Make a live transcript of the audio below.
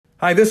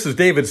Hi, this is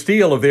David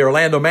Steele of the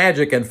Orlando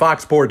Magic and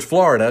Fox Sports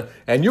Florida,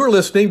 and you're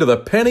listening to the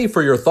Penny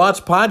for Your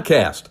Thoughts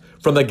podcast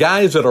from the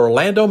guys at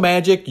Orlando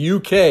Magic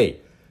UK.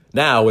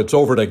 Now it's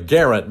over to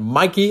Garrett,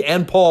 Mikey,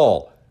 and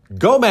Paul.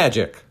 Go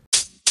Magic!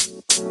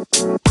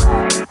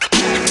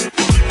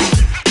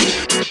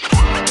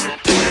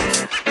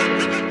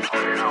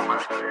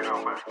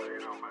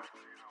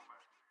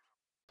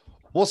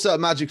 What's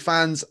up, Magic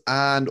fans,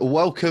 and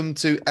welcome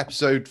to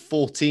episode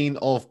 14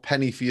 of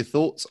Penny for Your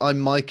Thoughts. I'm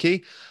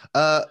Mikey.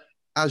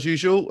 As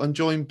usual, I'm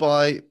joined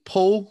by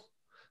Paul.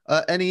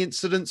 Any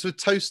incidents with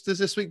toasters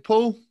this week,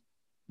 Paul?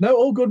 No,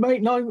 all good,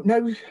 mate. No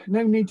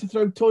need to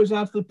throw toys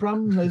out of the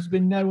pram. There's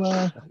been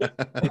no,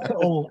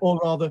 or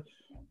rather,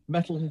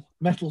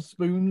 metal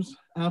spoons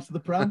out of the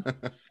pram.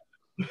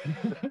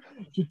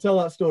 Should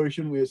tell that story,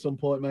 shouldn't we, at some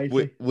point, mate?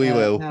 We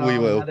will. We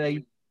will. Had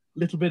a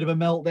little bit of a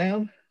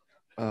meltdown.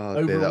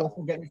 Over a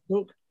waffle getting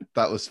stuck.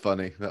 That was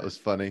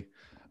funny.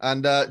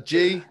 And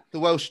G, the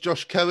Welsh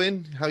Josh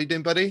Cohen, how you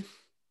doing, buddy?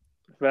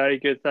 Very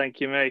good, thank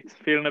you, mate.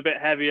 Feeling a bit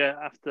heavier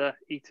after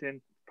eating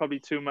probably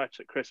too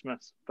much at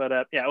Christmas.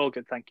 But yeah, all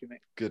good, thank you,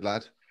 mate. Good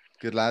lad.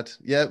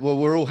 Yeah, well,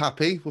 we're all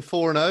happy. We're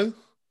 4-0.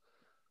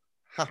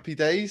 Happy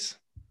days.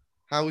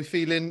 How are we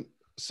feeling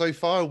so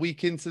far? A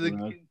week into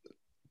the...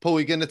 Paul,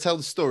 you're going to tell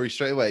the story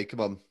straight away. Come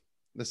on.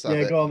 Let's have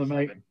it. Go on then,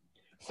 mate.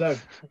 So,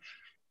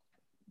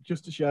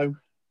 just to show...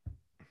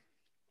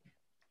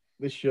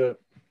 this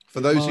shirt. For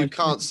those who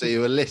can't see,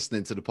 who are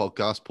listening to the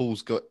podcast,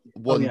 Paul's got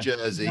one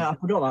jersey. Yeah, I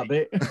forgot that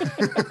bit.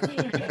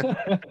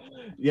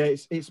 Yeah,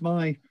 it's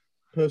my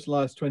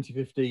personalised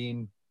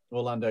 2015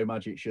 Orlando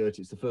Magic shirt.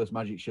 It's the first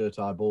Magic shirt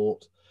I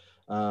bought.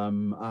 I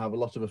have a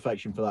lot of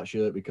affection for that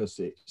shirt because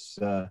it's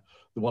the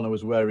one I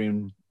was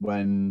wearing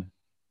when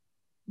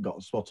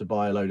got spotted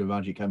by a load of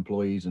Magic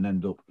employees and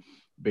ended up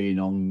being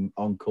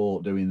on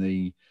court doing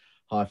the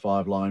high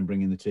five line,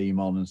 bringing the team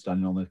on and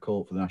standing on the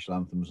court for the national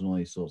anthems and all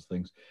these sorts of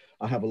things.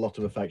 I have a lot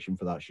of affection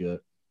for that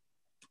shirt.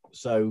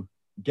 So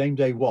game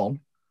day 1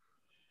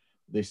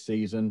 this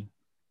season,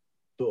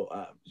 thought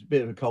it's a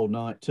bit of a cold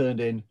night, turned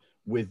in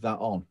with that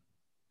on.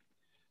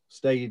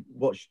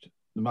 Watched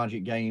the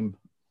Magic game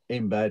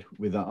in bed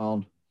with that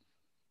on,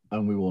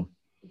 and we won.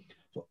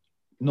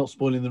 Not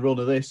spoiling the run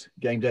of this,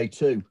 game day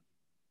 2.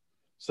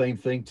 Same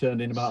thing,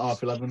 turned in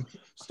about 11:30,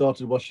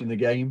 started watching the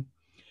game.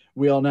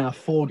 We are now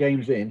 4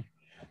 games in.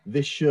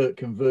 This shirt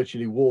can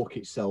virtually walk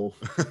itself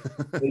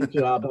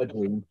into our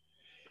bedroom.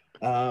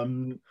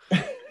 And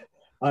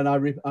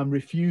I'm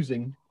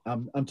refusing.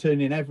 I'm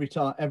turning in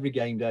every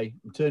game day.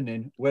 I'm turning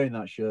in, wearing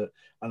that shirt,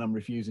 and I'm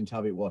refusing to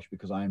have it washed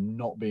because I am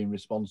not being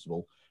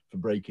responsible for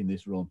breaking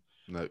this run.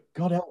 No.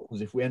 God help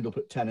us if we end up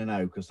at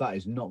 10-0, because that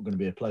is not going to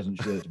be a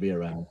pleasant shirt to be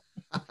around.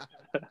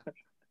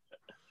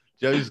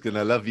 Joe's going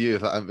to love you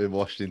if that hasn't been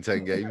washed in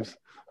 10 games.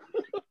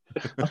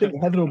 I think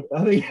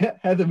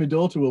Heather, my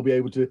daughter, will be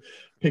able to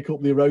pick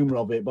up the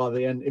aroma of it by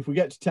the end. If we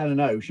get to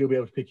 10-0, she'll be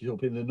able to pick it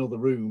up in another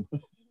room.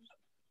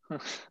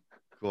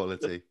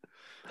 Quality.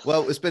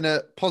 Well, it's been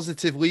a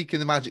positive week in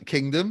the Magic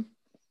Kingdom.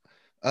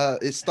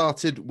 It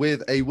started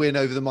with a win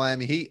over the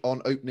Miami Heat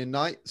on opening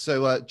night.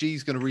 So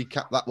G's going to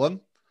recap that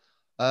one.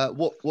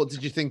 What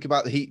did you think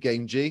about the Heat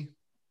game, G?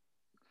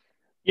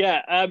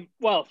 Yeah,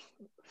 well,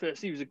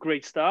 firstly, it was a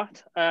great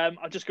start.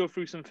 I'll just go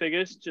through some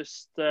figures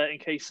just in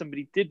case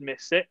somebody did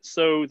miss it.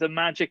 So the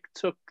Magic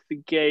took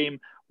the game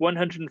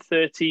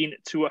 113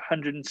 to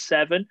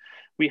 107.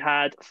 We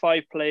had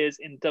 5 players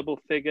in double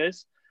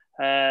figures,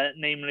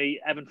 namely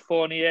Evan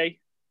Fournier,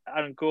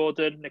 Aaron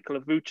Gordon,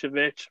 Nikola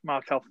Vucevic,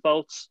 Markelle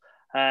Fultz,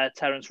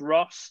 Terrence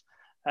Ross.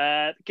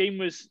 The game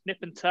was nip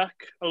and tuck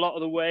a lot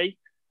of the way,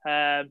 but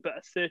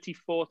a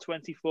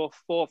 34-24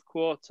 fourth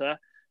quarter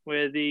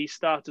where the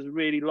starters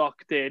really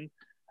locked in,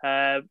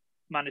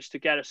 managed to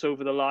get us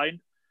over the line.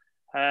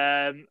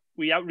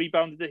 We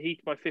out-rebounded the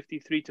Heat by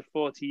 53 to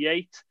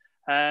 48.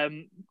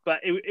 But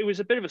it was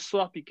a bit of a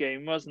sloppy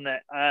game, wasn't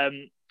it?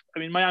 I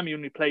mean, Miami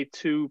only played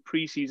 2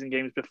 preseason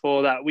games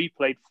before that. We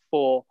played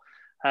 4.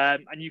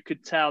 And you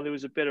could tell there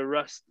was a bit of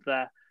rust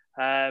there.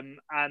 And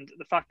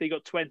the fact they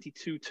got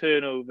 22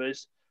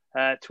 turnovers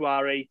to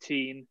our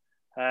 18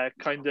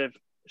 kind of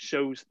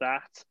shows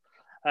that.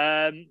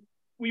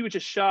 We were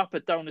just sharper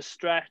down the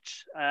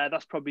stretch.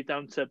 That's probably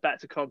down to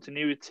better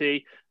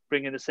continuity,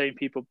 bringing the same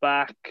people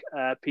back,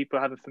 people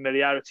having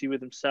familiarity with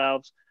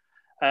themselves.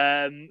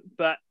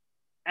 But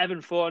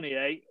Evan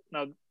Fournier,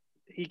 now,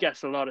 he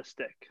gets a lot of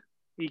stick.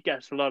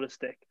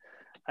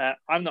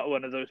 I'm not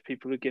one of those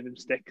people who give him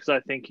stick because I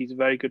think he's a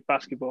very good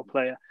basketball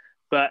player.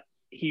 But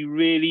he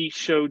really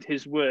showed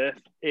his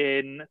worth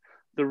in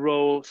the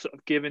role sort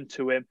of given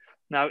to him.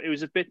 Now, it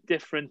was a bit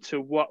different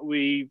to what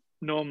we've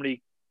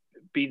normally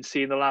been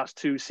seeing the last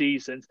 2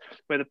 seasons,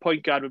 where the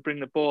point guard would bring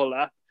the ball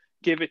up,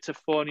 give it to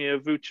Fournier,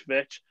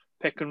 Vucevic,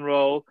 pick and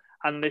roll,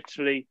 and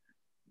literally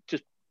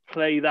just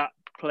play that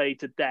play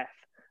to death.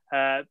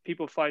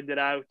 People find it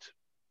out,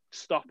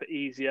 stop it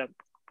easier.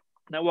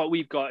 Now, what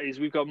we've got is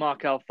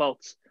Markelle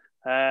Fultz,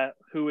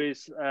 who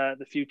is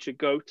the future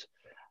GOAT.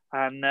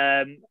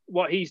 And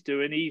what he's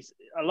doing, he's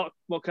a lot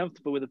more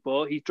comfortable with the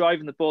ball. He's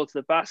driving the ball to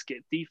the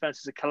basket.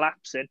 Defenses are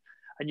collapsing,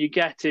 and you're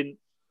getting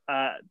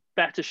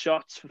better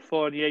shots for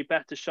Fournier,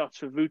 better shots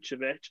for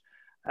Vucevic.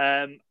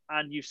 And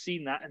you've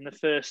seen that in the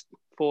first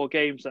 4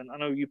 games. And I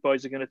know you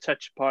boys are going to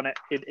touch upon it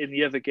in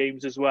the other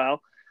games as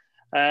well.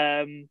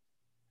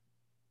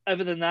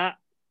 Other than that,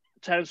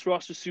 Terence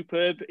Ross was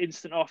superb.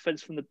 Instant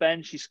offense from the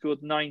bench. He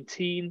scored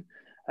 19.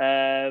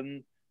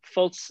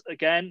 Fultz,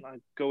 again,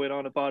 I'm going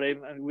on about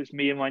him. It was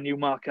me and my new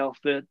Mark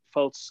Elford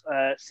Fultz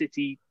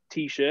City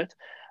t-shirt.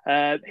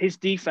 His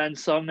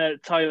defense on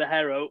Tyler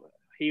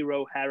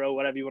Hero,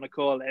 whatever you want to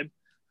call him,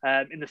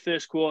 in the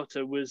first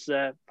quarter was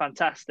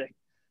fantastic.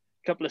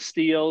 A couple of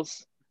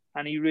steals,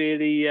 and he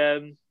really,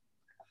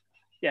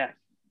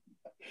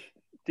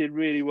 did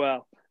really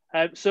well.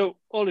 So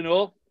all in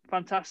all,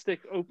 fantastic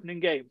opening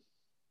game.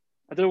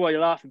 I don't know why you're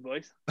laughing,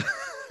 boys.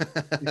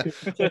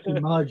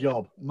 My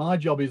job. My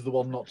job is the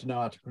one not to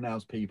know how to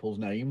pronounce people's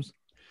names.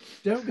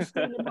 Don't be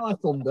stealing my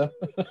thunder.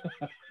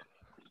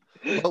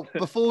 Well,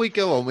 before we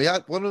go on, we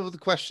had one of the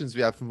questions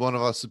we had from one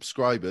of our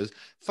subscribers.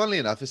 Funnily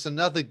enough, it's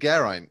another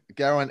Geraint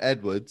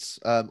Edwards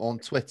on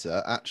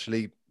Twitter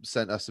actually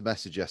sent us a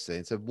message yesterday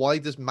and said, why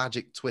does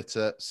Magic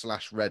Twitter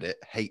 /Reddit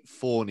hate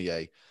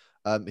Fournier?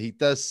 He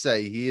does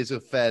say he is a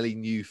fairly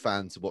new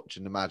fan to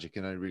watching the Magic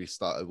and only really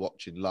started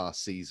watching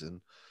last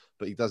season,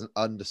 but he doesn't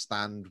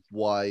understand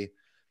why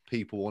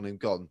people want him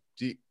gone.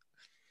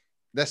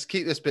 Let's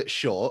keep this bit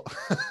short,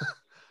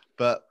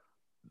 but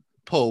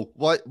Paul,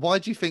 why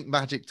do you think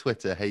Magic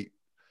Twitter hate?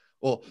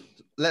 Or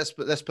let's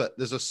put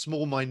there's a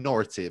small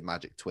minority of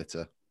Magic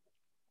Twitter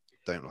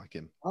don't like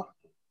him.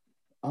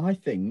 I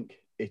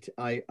think it.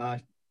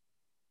 I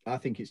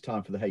think it's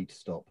time for the hate to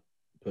stop.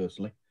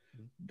 Personally,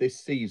 this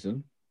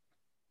season,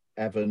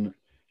 Evan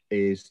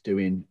is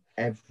doing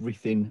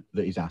everything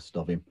that is asked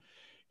of him.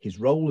 His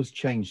role has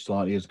changed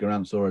slightly, as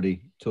Grant's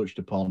already touched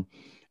upon.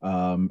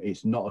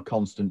 It's not a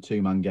constant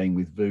 2-man game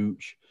with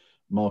Vooch.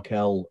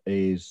 Markel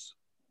is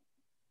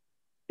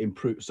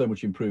so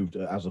much improved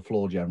as a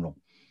floor general.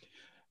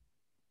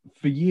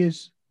 For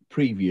years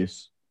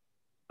previous,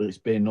 it's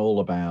been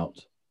all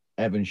about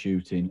Evan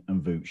shooting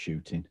and Vooch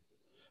shooting.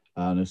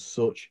 And as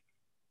such,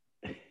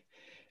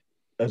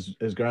 as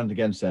Grant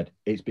again said,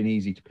 it's been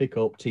easy to pick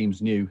up.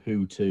 Teams knew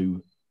who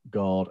to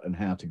guard and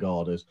how to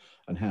guard us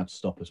and how to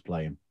stop us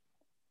playing.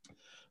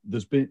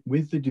 There's been,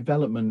 with the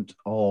development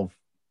of,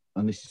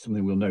 and this is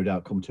something we'll no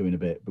doubt come to in a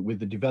bit, but with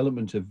the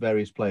development of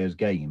various players'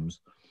 games,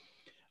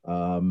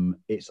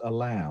 it's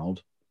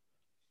allowed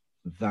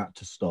that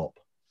to stop.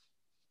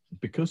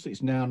 Because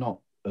it's now not,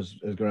 as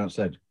Grant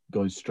said,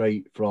 going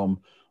straight from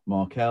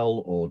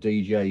Markel or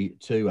DJ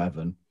to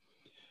Evan,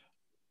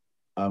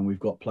 and we've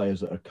got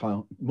players that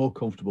are more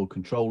comfortable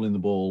controlling the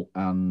ball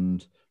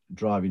and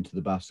driving to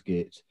the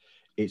basket.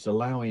 It's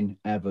allowing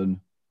Evan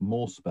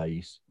more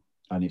space,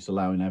 and it's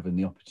allowing Evan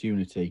the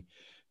opportunity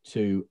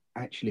to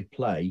actually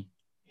play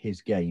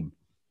his game,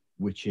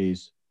 which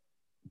is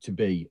to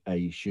be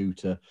a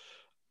shooter.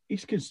 He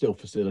can still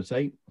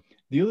facilitate.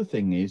 The other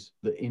thing is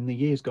that in the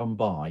years gone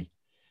by,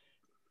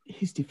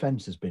 his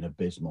defense has been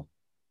abysmal.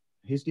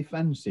 His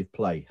defensive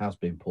play has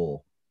been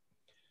poor.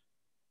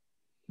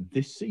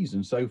 This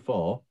season so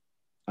far,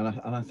 and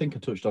I think I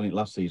touched on it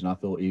last season, I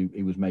thought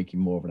he was making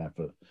more of an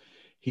effort.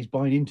 He's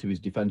buying into his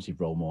defensive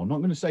role more. I'm not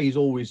going to say he's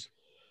always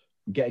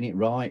getting it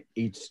right.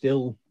 He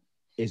still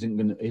isn't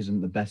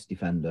the best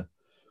defender,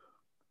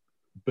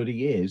 but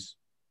he is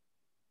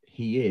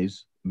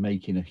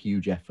making a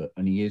huge effort,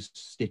 and he is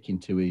sticking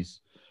to his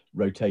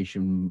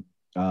rotation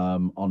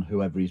on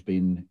whoever he's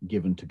been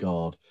given to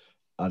guard.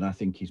 And I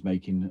think he's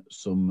making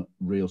some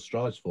real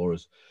strides for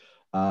us.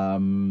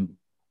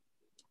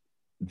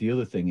 The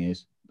other thing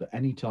is that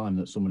any time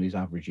that somebody's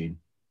averaging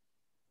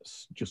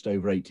just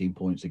over 18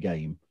 points a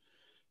game,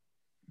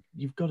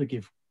 you've got to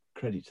give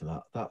credit to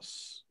that.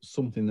 That's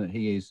something that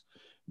he is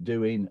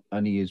doing,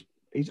 and he's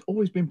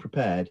always been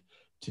prepared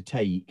to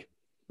take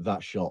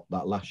that shot,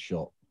 that last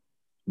shot.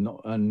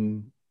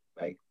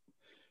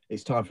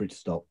 It's time for it to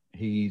stop.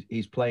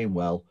 He's playing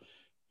well.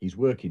 He's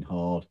working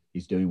hard.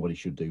 He's doing what he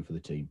should do for the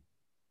team.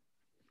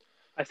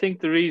 I think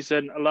the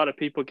reason a lot of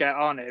people get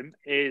on him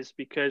is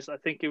because I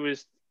think it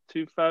was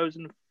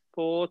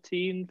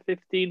 2014,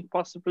 15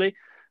 possibly,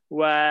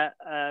 where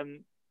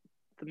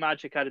the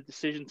Magic had a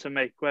decision to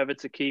make whether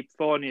to keep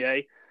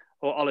Fournier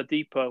or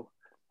Oladipo.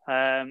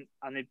 And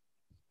they're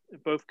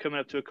both coming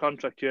up to a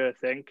contract year, I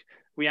think.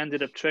 We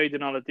ended up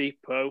trading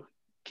Oladipo,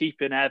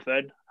 keeping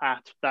Evan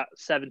at that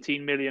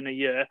 17 million a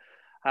year.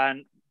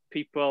 And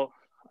people,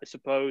 I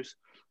suppose,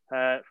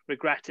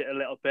 regret it a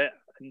little bit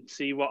and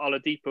see what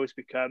Oladipo's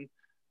become.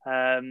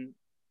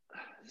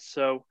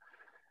 So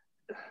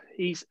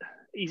he's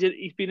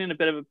been in a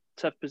bit of a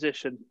tough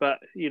position, but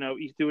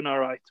he's doing all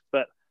right.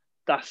 But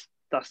that's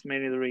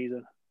mainly the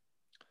reason.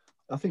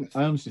 I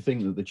honestly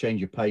think that the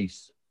change of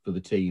pace for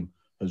the team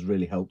has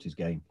really helped his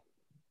game.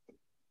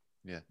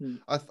 Yeah,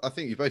 I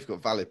think you both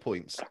got valid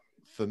points.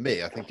 For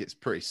me, I think it's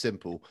pretty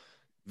simple.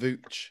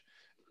 Vooch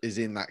is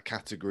in that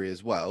category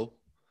as well.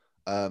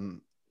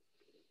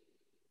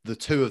 the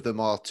two of them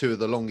are two of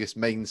the longest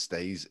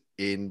mainstays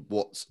in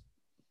what's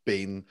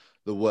been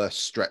the worst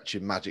stretch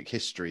in Magic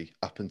history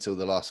up until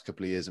the last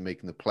couple of years of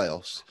making the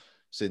playoffs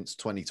since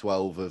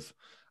 2012 of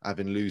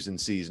having losing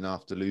season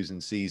after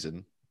losing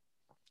season.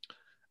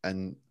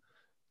 And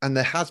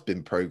there has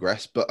been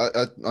progress, but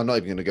I'm not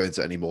even going to go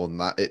into any more than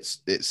that.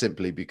 It's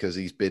simply because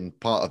he's been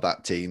part of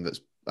that team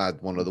that's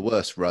had one of the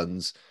worst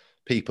runs.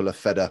 People are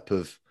fed up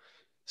of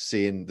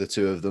seeing the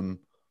two of them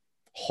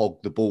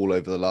hog the ball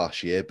over the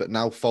last year, but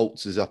now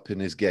Fultz is up in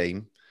his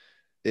game.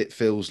 It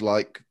feels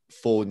like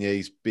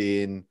Fournier's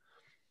being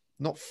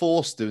not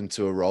forced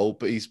into a role,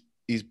 but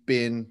he's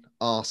being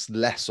asked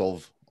less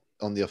of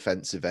on the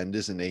offensive end,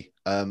 isn't he?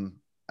 And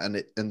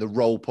the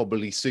role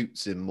probably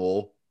suits him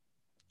more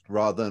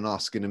rather than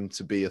asking him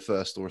to be a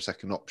first or a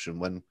second option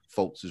when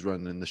Fultz is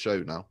running the show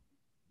now.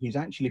 He's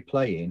actually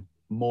playing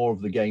more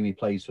of the game he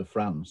plays for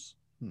France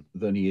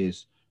than he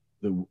is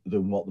than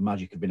what the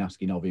Magic have been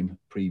asking of him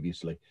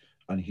previously.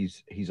 And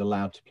he's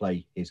allowed to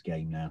play his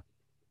game now.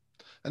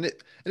 And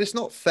it's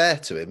not fair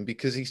to him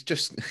because he's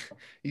just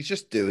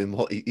doing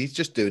what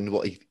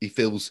he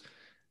feels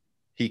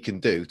he can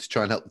do to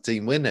try and help the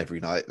team win every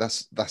night.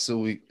 That's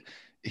all.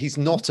 He's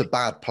not a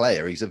bad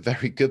player. He's a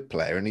very good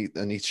player,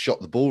 and he's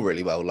shot the ball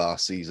really well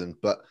last season.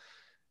 But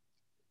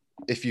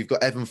if you've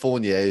got Evan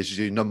Fournier as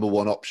your number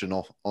one option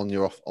on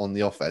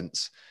the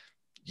offense,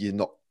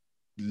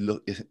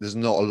 there's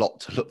not a lot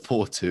to look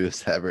forward to,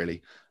 is there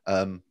really?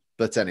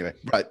 But anyway,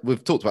 right,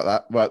 we've talked about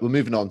that. Right, we're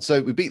moving on.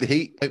 So we beat the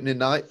Heat opening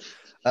night.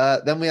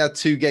 Then we had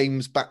 2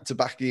 games back to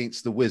back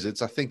against the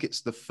Wizards. I think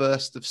it's the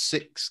first of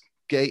 6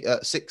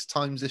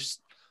 times this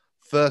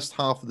first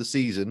half of the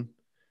season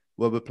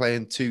where we're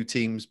playing 2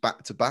 teams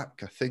back to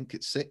back. I think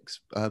it's 6.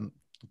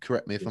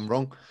 Correct me if I'm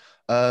wrong.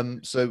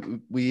 So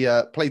we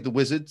played the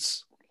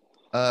Wizards.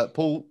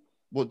 Paul,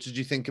 what did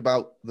you think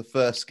about the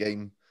first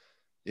game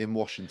in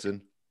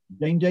Washington?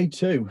 Game day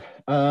 2.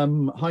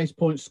 Highest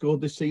points scored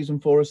this season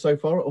for us so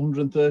far at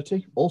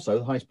 130. Also,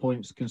 the highest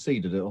points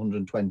conceded at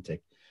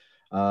 120.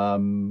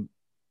 Aaron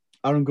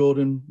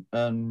Gordon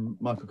and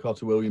Michael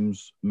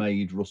Carter-Williams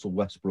made Russell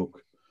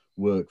Westbrook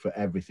work for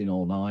everything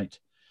all night.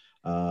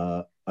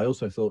 I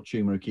also thought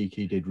Chuma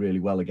Okeke did really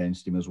well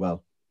against him as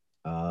well.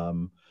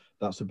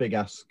 That's a big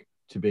ask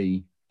to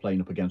be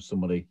playing up against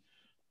somebody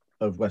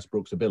of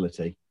Westbrook's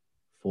ability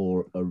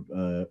for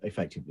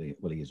effectively,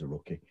 well, he is a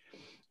rookie.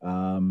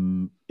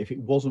 If it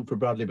wasn't for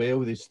Bradley Beal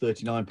with his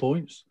 39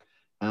 points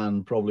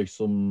and probably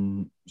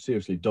some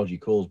seriously dodgy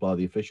calls by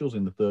the officials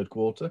in the third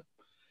quarter,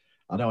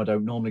 I know I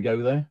don't normally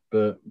go there,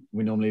 but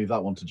we normally leave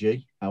that one to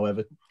G.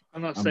 However,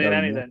 I'm not saying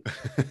anything.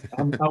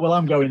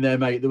 I'm going there,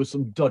 mate. There was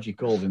some dodgy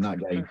calls in that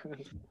game.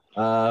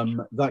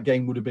 That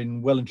game would have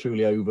been well and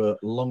truly over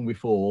long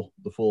before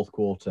the fourth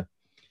quarter.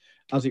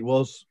 As it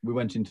was, we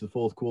went into the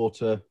fourth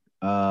quarter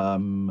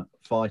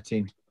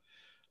fighting.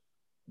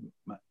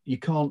 You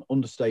can't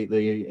understate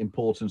the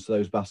importance of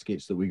those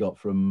baskets that we got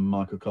from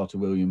Michael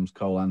Carter-Williams,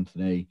 Cole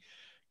Anthony,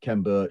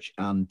 Ken Birch,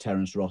 and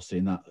Terence Ross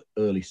in that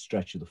early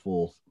stretch of the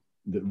fourth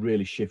that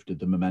really shifted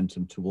the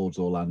momentum towards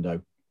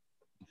Orlando.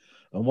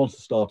 And once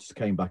the starters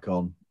came back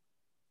on,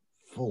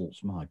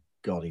 Fultz, my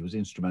God, he was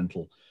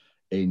instrumental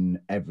in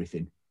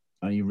everything.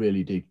 And he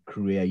really did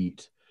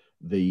create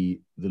the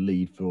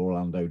lead for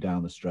Orlando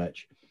down the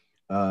stretch.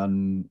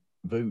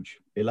 Vooch,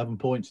 11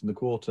 points in the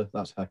quarter.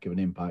 That's a heck of an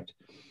impact.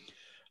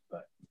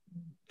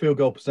 Field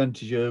goal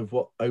percentage of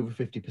over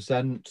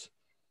 50%,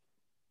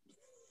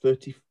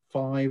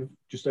 35,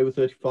 just over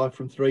 35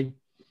 from 3.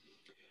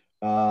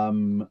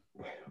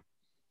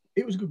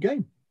 It was a good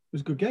game. It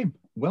was a good game.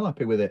 Well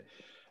happy with it.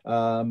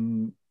 What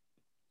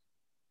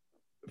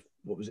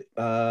was it?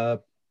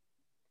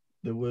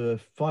 There were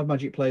 5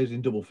 Magic players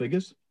in double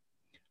figures.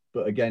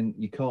 But again,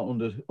 you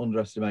can't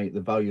underestimate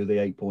the value of the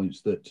 8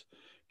 points that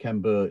Ken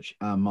Birch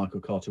and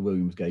Michael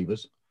Carter-Williams gave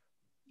us.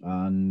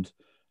 And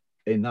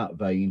in that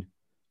vein,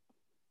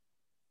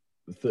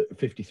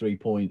 53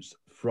 points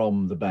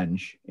from the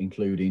bench,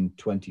 including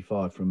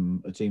 25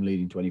 from a team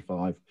leading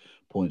 25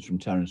 points from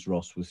Terence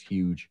Ross, was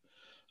huge.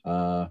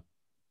 Accolades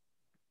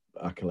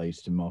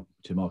to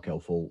Markelle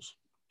Fultz.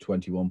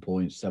 21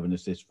 points, 7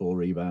 assists, 4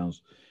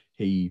 rebounds.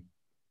 He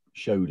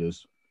showed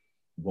us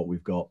what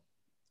we've got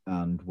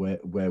and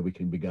where we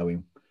can be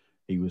going.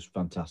 He was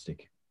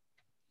fantastic.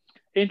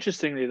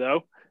 Interestingly,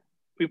 though,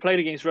 we played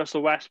against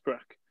Russell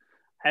Westbrook.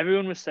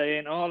 Everyone was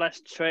saying, "Oh,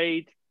 let's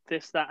trade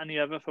this, that, and the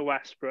other for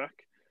Westbrook."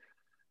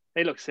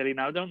 They look silly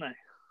now, don't they?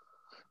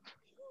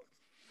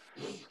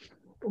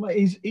 Well,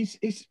 mate,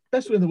 he's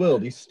best player in the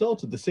world. He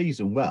started the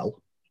season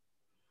well.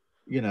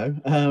 You know,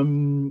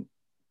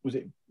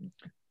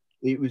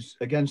 it was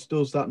against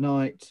us that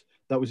night.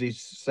 That was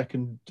his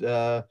second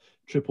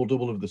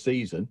triple-double of the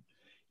season.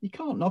 You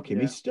can't knock him.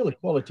 Yeah. He's still a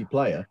quality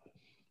player.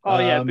 Oh,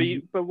 yeah,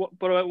 but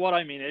what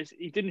I mean is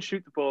he didn't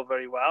shoot the ball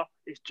very well.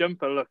 His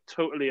jumper looked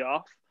totally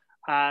off,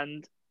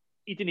 and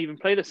he didn't even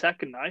play the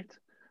second night.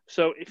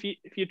 So if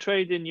you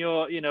trade in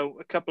your,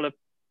 a couple of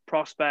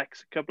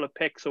prospects, a couple of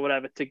picks or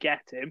whatever to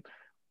get him,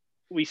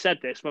 we said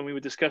this when we were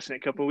discussing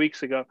it a couple of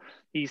weeks ago.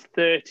 He's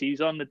 30,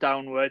 he's on the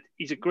downward.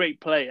 He's a great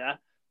player,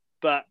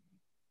 but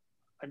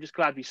I'm just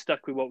glad we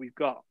stuck with what we've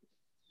got.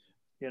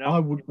 You know, I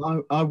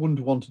wouldn't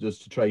have wanted us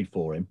to trade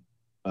for him.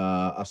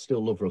 I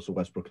still love Russell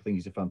Westbrook. I think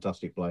he's a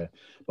fantastic player,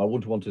 but I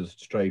wouldn't have wanted us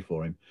to trade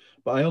for him.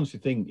 But I honestly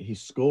think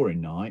his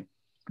scoring night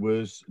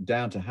was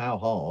down to how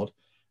hard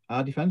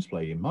our defence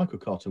played him. Michael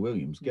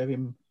Carter-Williams gave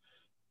him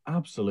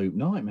absolute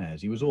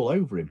nightmares. He was all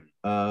over him.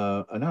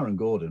 And Aaron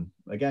Gordon,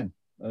 again,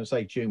 I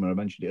say Tuma, I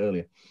mentioned it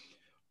earlier.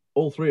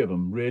 All three of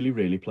them really,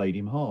 really played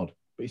him hard,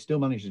 but he still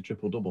managed a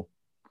triple-double.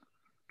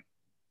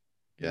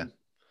 Yeah.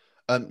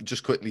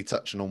 Just quickly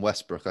touching on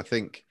Westbrook, I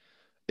think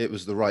it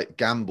was the right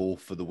gamble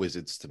for the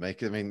Wizards to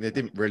make. I mean, they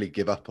didn't really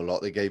give up a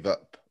lot. They gave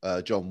up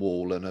John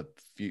Wall and a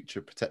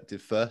future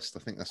protective first. I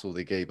think that's all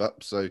they gave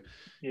up. So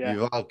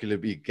you're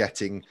arguably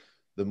getting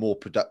the more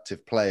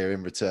productive player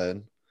in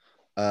return.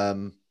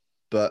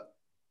 But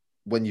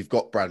when you've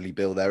got Bradley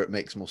Beal there, it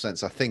makes more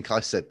sense. I think I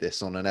said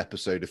this on an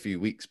episode a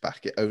few weeks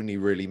back. It only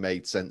really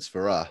made sense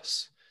for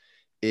us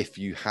if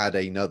you had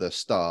another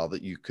star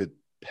that you could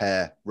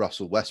pair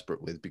Russell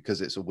Westbrook with,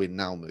 because it's a win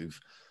now move.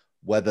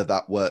 Whether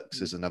that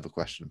works is another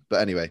question.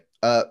 But anyway,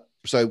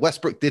 so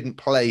Westbrook didn't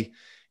play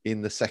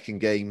in the second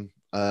game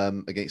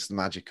against the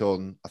Magic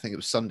on, I think it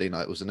was Sunday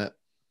night, wasn't it?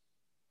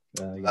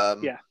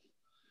 Yeah.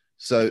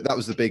 So that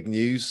was the big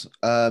news.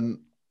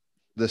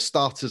 The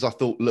starters, I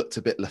thought, looked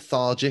a bit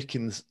lethargic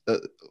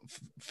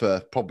for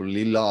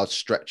probably large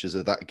stretches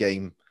of that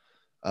game.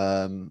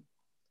 And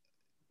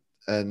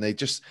they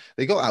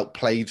got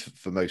outplayed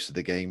for most of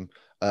the game.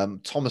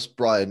 Thomas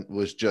Bryant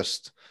was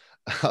just,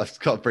 I've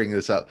got to bring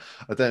this up.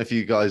 I don't know if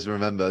you guys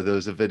remember, there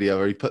was a video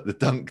where he put the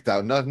dunk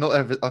down. No,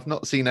 I've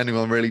not seen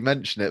anyone really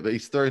mention it, but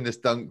he's throwing this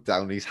dunk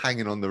down. He's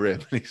hanging on the rim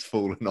and he's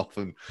fallen off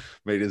and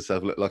made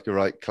himself look like a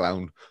right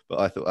clown. But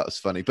I thought that was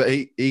funny. But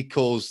he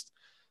caused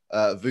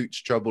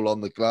Vooch trouble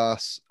on the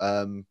glass.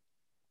 I think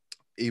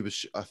he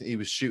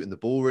was shooting the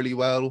ball really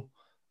well.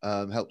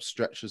 Helped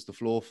stretches the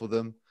floor for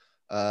them.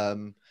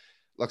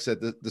 Like I said,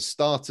 the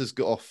starters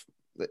got off.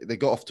 They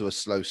got off to a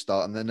slow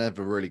start and they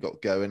never really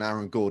got going.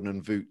 Aaron Gordon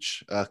and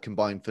Vooch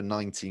combined for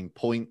 19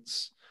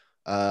 points.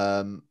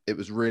 It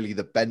was really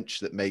the bench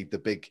that made the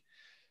big,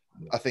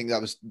 I think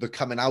that was the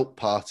coming out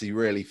party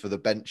really for the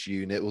bench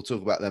unit. We'll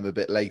talk about them a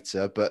bit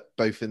later, but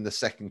both in the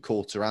second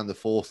quarter and the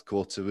fourth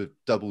quarter with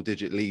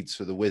double-digit leads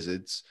for the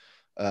Wizards.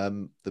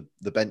 The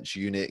bench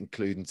unit,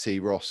 including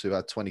T. Ross, who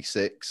had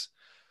 26,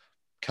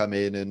 come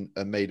in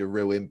and made a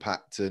real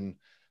impact and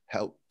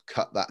helped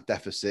cut that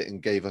deficit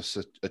and gave us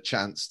a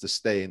chance to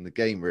stay in the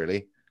game,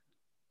 really.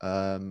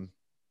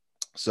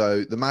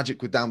 So the Magic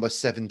were down by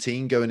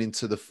 17 going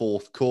into the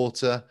fourth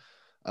quarter.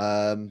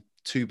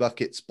 2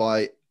 buckets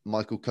by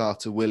Michael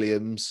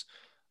Carter-Williams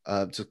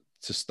to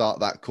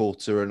start that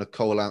quarter, and a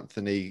Cole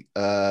Anthony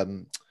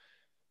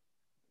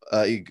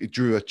he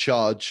drew a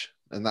charge,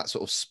 and that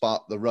sort of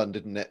sparked the run,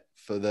 didn't it?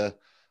 I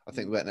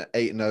think we went an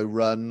 8-0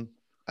 run,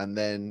 and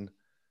then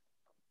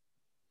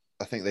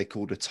I think they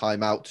called a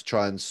timeout to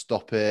try and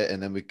stop it,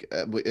 and then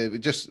it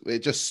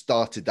just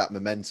started that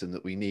momentum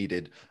that we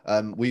needed. I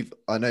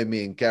know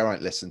me and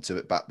Geraint listened to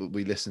it back, but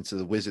we listened to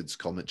the Wizards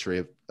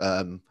commentary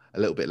a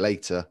little bit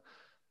later,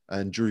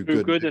 and Drew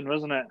Gooden,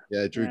 wasn't it?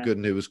 Yeah, Drew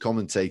Gooden, who was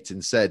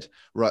commentating, said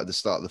right at the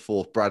start of the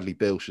fourth, Bradley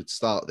Beal should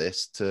start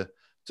this to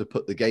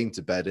put the game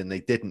to bed, and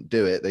they didn't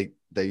do it.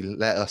 They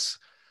let us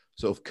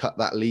sort of cut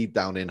that lead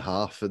down in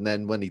half, and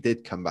then when he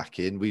did come back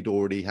in, we'd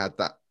already had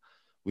that.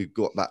 We've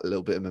got that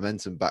little bit of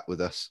momentum back with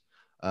us.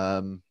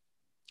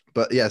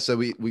 But yeah, so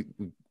we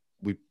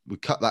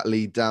cut that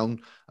lead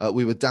down.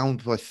 We were down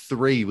by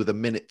 3 with a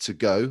minute to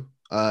go.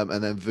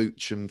 And then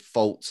Vooch and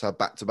Fultz had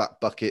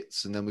back-to-back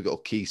buckets, and then we got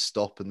a key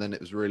stop, and then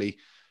it was really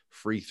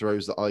free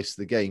throws that iced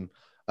the game.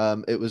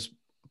 It was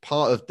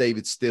part of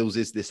David Steele's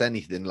Is This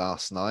Anything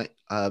last night.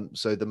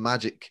 So the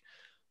Magic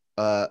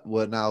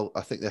were now,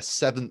 I think they're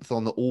 7th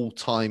on the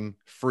all-time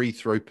free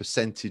throw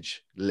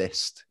percentage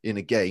list in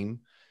a game,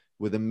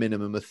 with a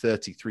minimum of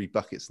 33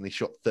 buckets, and they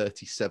shot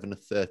 37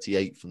 of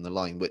 38 from the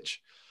line,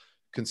 which,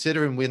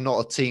 considering we're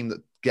not a team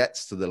that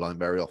gets to the line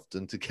very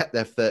often, to get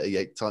there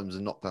 38 times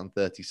and knock down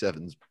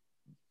 37's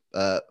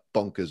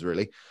bonkers,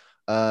 really.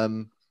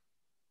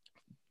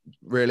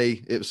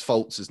 Really, it was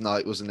Fultz'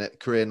 night, wasn't it?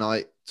 Career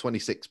night,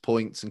 26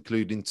 points,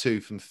 including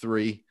 2 from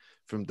 3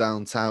 from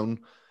downtown.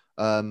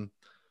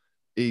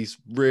 He's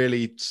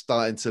really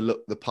starting to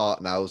look the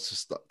part now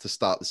to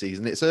start the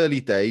season. It's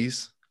early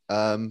days,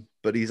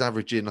 but he's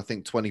averaging, I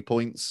think, 20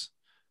 points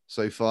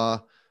so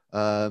far.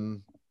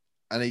 And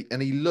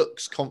he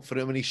looks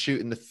confident when he's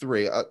shooting the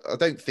 3. I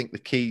don't think the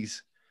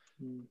key's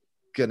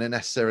going to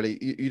necessarily...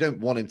 You don't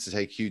want him to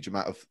take a huge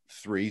amount of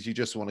 3s. You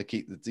just want to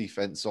keep the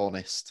defense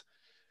honest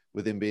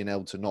with him being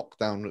able to knock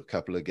down a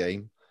couple of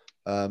game.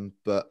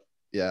 But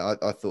yeah,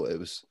 I thought it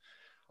was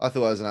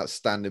an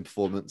outstanding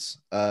performance.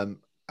 And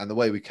the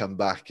way we come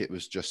back, it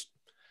was just...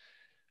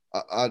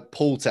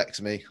 Paul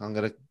texted me. I'm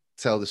going to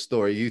tell the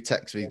story. You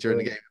texted me during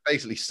the game. It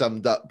basically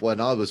summed up when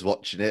I was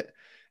watching it.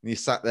 And you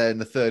sat there in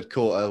the third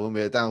quarter when we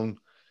were down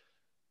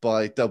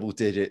by double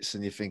digits,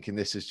 and you're thinking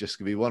this is just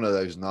going to be one of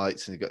those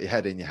nights, and you've got your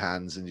head in your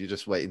hands, and you're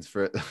just waiting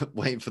for it,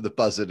 waiting for the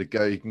buzzer to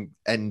go. You can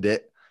end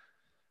it.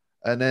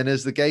 And then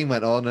as the game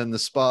went on and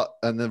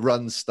the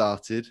runs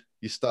started,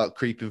 you start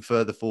creeping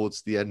further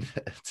forwards to the end,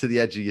 to the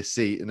edge of your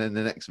seat, and then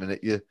the next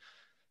minute you're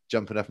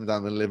jumping up and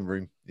down the living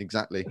room.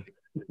 Exactly.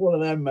 One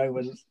of them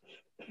moments.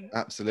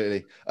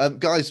 Absolutely.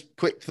 Guys,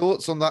 quick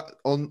thoughts on that,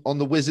 on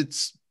the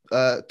Wizards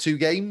 2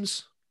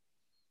 games?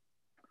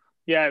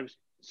 Yeah, it was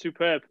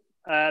superb.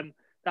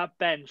 That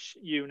bench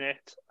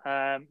unit,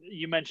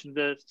 you mentioned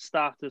the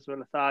starters were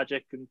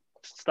lethargic and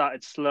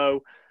started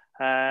slow.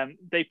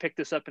 They picked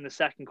us up in the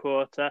second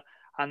quarter,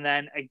 and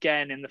then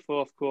again in the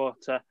fourth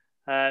quarter.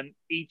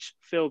 Each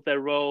filled their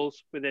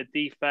roles with their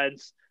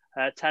defense.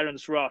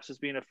 Terence Ross has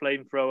been a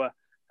flamethrower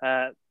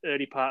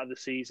early part of the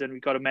season.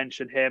 We've got to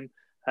mention him.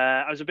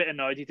 I was a bit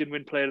annoyed he didn't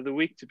win Player of the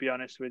Week, to be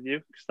honest with you,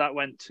 because that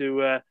went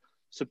to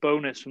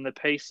Sabonis from the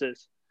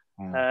Pacers.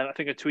 I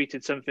think I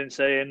tweeted something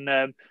saying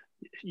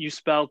you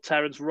spelled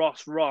Terence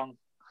Ross wrong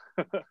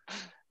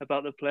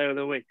about the Player of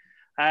the Week.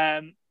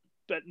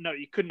 But no,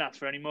 you couldn't ask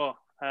for any more.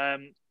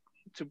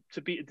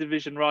 To beat a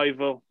division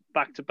rival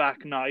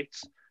back-to-back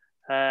nights,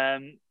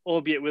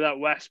 albeit without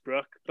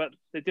Westbrook, but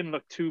they didn't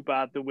look too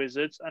bad, the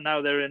Wizards, and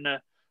now they're in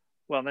a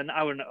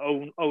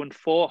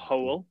 0-4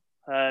 hole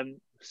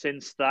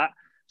since that.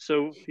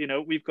 So,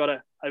 we've got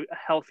a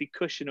healthy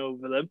cushion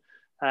over them,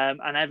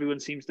 and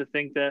everyone seems to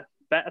think they're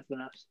better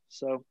than us.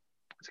 So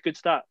it's a good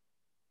start.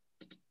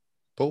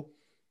 Paul?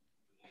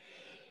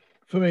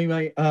 For me,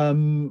 mate, I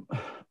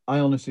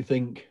honestly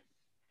think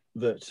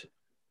that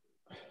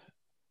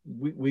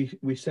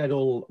we said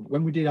all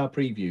when we did our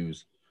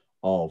previews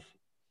of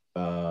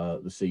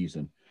the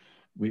season.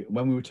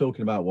 When we were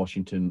talking about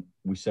Washington,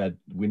 we said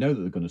we know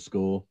that they're going to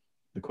score.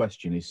 The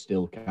question is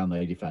still, can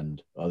they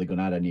defend? Are they going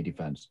to add any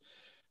defense?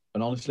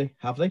 And honestly,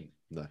 have they?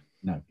 No.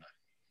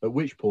 At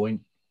which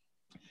point,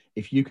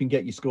 if you can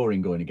get your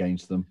scoring going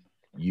against them,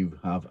 you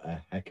have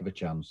a heck of a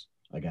chance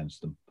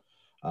against them.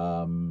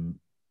 I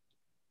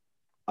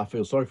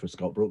feel sorry for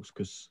Scott Brooks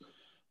because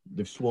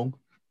they've swung,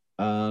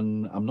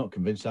 and I'm not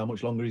convinced how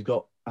much longer he's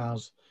got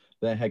as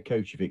their head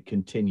coach if it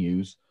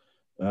continues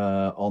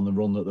on the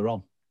run that they're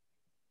on.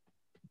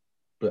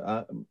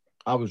 But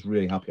I was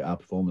really happy at our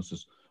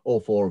performances, all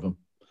 4 of them.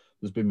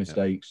 There's been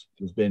mistakes. Yeah.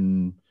 There's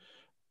been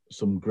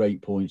some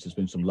great points. There's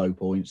been some low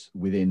points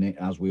within it,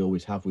 as we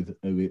always have with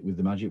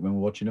the Magic when we're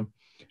watching them.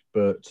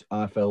 But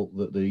I felt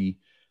that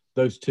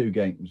those 2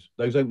 games,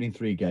 those opening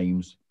 3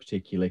 games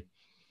particularly,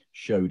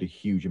 showed a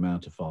huge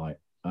amount of fight.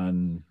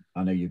 And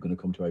I know you're going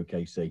to come to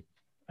OKC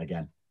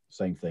again.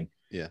 Same thing.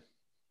 Yeah.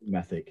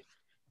 Methic.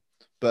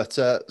 But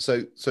so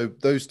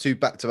those 2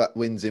 back-to-back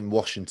wins in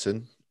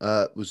Washington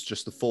was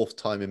just the 4th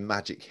time in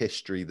Magic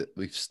history that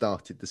we've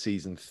started the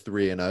season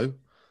 3-0.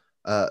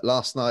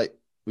 Last night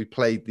we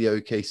played the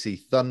OKC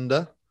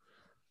Thunder.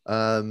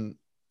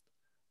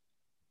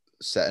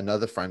 Set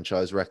another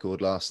franchise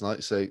record last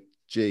night. So,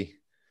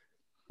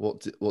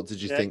 what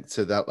did you think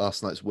to that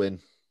last night's win?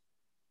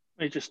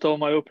 You just stole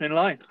my opening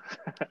line.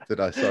 Did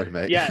I? Sorry,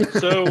 mate. Yeah,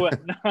 so no,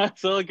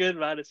 it's all good,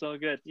 man. It's all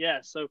good. Yeah,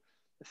 so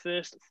the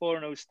first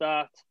 4-0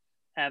 start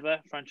ever,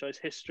 franchise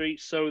history.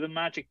 So the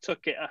Magic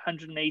took it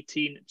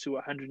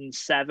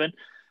 118-107.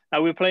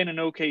 Now, we were playing an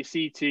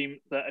OKC team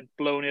that had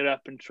blown it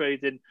up and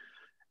traded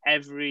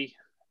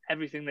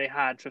everything they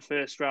had for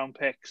first-round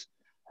picks.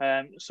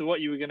 So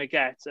what you were going to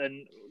get,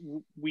 and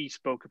we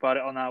spoke about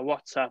it on our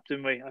WhatsApp,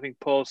 didn't we? I think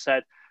Paul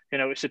said,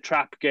 it's a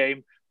trap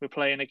game. We're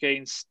playing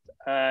against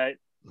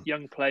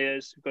young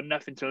players who've got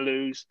nothing to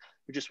lose.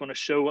 We just want to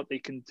show what they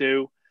can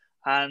do.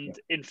 And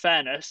in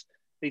fairness,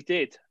 they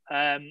did.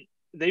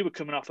 They were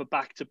coming off a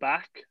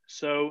back-to-back.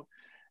 So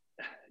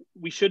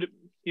we should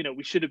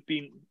have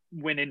been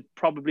winning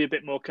probably a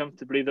bit more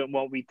comfortably than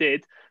what we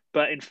did.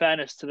 But in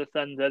fairness to the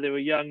Thunder, they were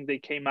young. They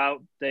came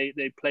out.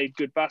 They played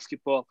good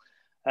basketball.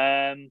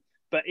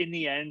 But in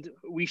the end,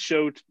 we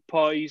showed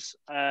poise.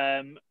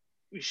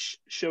 We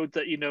showed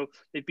that,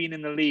 they've been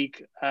in the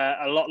league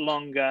a lot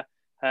longer.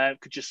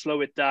 Could just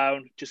slow it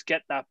down, just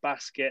get that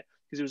basket.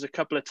 Because there was a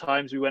couple of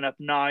times we went up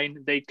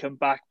 9. They'd come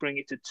back, bring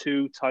it to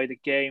 2, tie the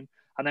game.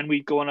 And then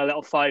we'd go on a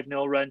little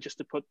 5-0 run just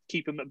to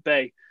keep them at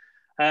bay.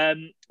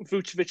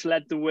 Vucevic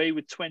led the way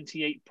with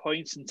 28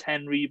 points and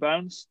 10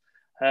 rebounds.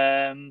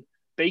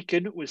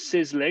 Bacon was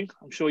sizzling.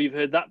 I'm sure you've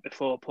heard that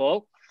before,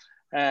 Paul.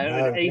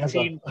 With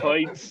 18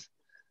 points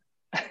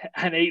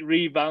and 8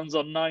 rebounds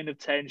on 9 of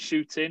 10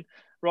 shooting.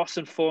 Ross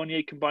and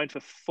Fournier combined for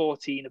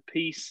 14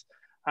 apiece.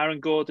 Aaron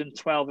Gordon,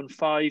 12 and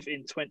 5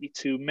 in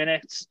 22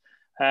 minutes.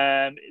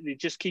 They're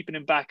just keeping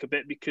him back a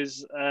bit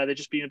because they're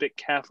just being a bit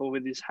careful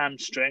with his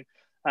hamstring.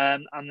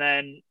 And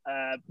then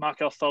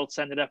Markelle Fultz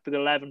ended up with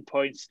 11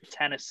 points,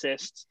 10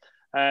 assists.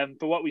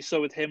 But what we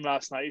saw with him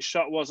last night, his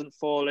shot wasn't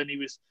falling. He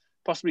was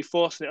possibly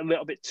forcing it a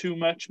little bit too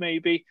much,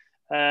 maybe.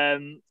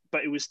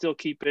 But it was still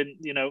keeping,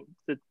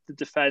 the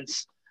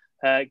defense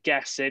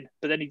guessing.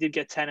 But then he did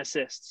get 10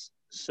 assists.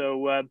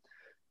 So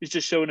he's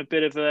just showing a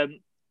bit of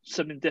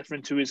something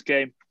different to his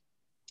game.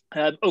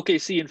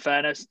 OKC, in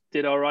fairness,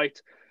 did all right.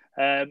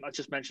 I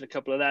just mentioned a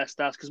couple of their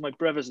stats because my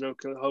brother's an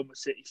Oklahoma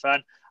City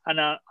fan, and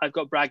I've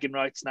got bragging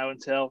rights now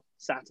until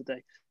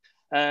Saturday.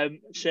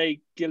 Shea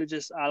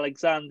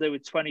Gilgeous-Alexander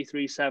with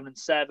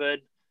 23-7-7,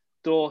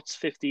 Dortz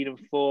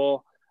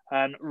 15-4,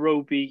 and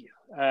Roby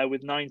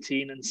with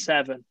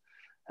 19-7.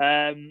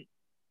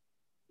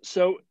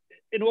 So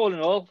in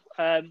all,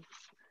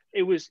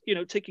 it was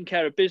taking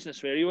care of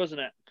business, really,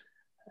 wasn't it?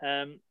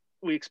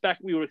 We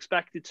were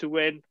expected to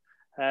win.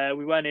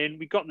 We went in,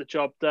 we got the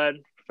job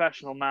done,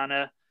 professional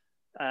manner,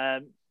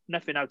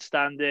 nothing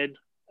outstanding,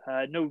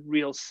 no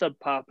real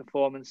subpar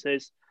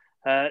performances.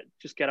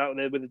 Just get out of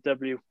there with a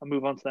W and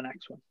move on to the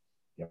next one.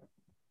 Yeah.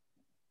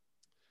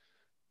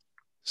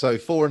 So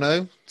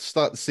 4-0,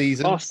 start the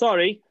season. Oh,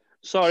 sorry,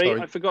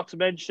 I forgot to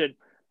mention.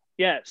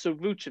 Yeah, so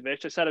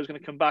Vucevic, I said I was going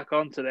to come back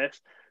onto this.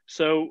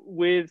 So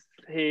with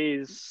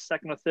his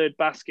second or third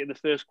basket in the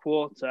first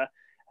quarter,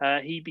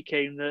 he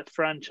became the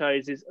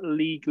franchise's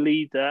league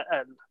leader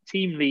and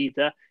team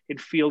leader in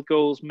field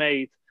goals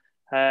made,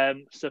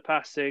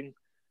 surpassing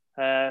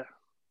the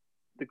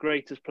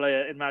greatest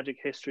player in Magic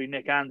history,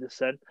 Nick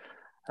Anderson.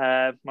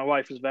 My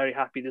wife was very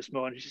happy this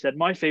morning. She said,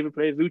 my favorite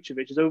player,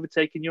 Vucevic, has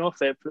overtaken your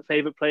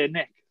favorite player,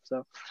 Nick.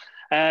 So,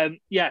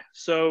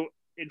 so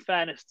in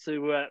fairness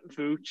to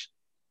Vuce,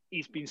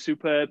 he's been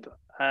superb,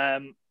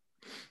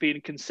 being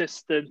a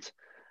consistent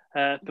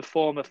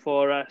performer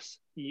for us.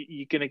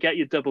 You're going to get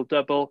your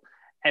double-double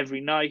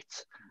every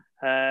night,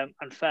 and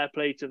fair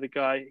play to the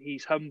guy.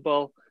 He's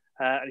humble,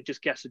 and he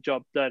just gets the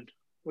job done.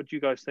 What do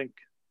you guys think?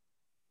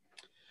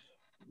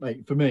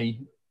 Mate, for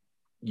me,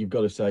 you've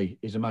got to say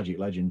he's a Magic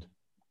legend.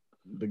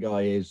 The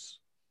guy is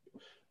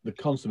the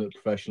consummate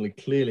professional. He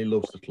clearly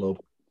loves the club.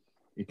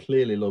 He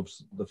clearly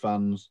loves the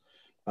fans.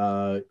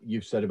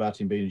 You've said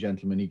about him being a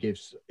gentleman.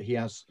 He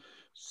has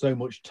so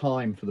much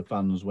time for the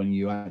fans when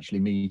you actually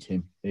meet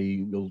him.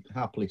 He will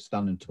happily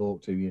stand and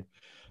talk to you.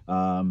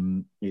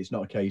 It's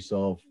not a case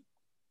of,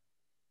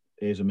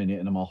 here's a minute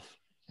and I'm off.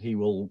 He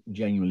will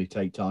genuinely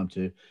take time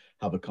to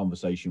have a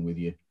conversation with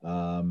you.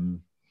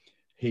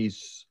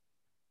 His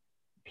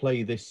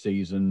play this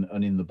season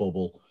and in the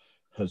bubble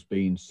has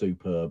been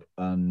superb,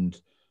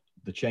 and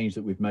the change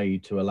that we've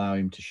made to allow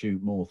him to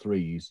shoot more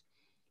threes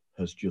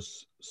has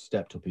just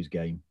stepped up his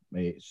game.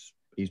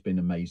 He's been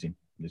amazing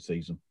this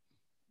season.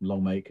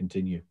 Long may it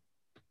continue.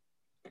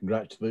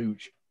 Congrats,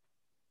 Vooch.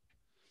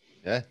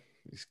 Yeah,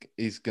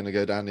 he's going to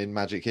go down in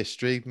Magic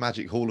history.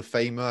 Magic Hall of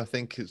Famer, I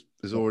think,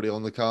 is already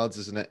on the cards,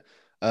 isn't it?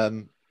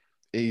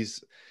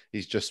 He's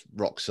just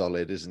rock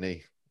solid, isn't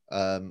he?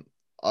 I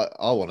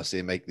want to see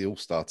him make the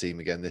All-Star team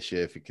again this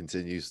year if he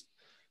continues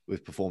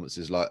with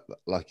performances like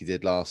he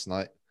did last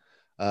night.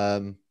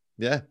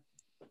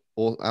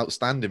 All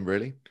outstanding,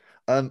 really.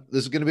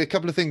 There's going to be a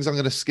couple of things I'm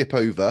going to skip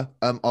over.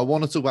 I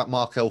want to talk about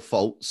Markelle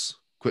Fultz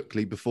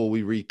quickly before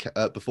we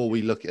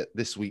look at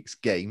this week's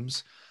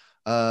games.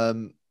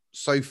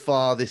 So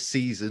far this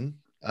season,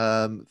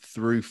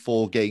 through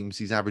 4 games,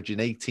 he's averaging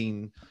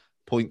 18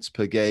 points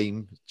per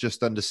game,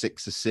 just under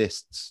 6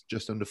 assists,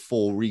 just under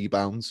 4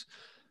 rebounds.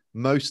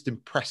 Most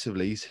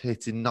impressively, he's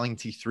hitting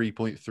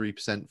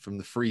 93.3% from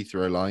the free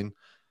throw line,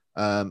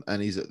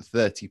 and he's at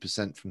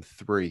 30% from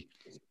 3.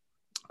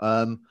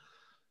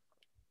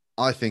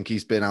 I think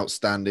he's been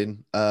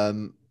outstanding. I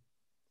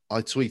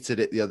tweeted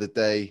it the other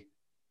day.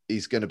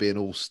 He's going to be an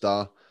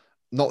all-star.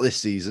 Not this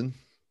season,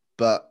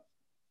 but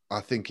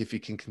I think if he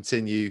can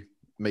continue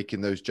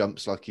making those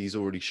jumps like he's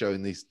already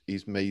shown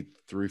he's made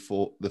through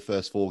the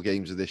first 4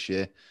 games of this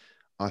year,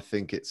 I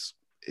think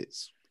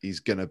he's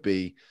going to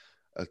be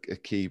a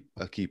key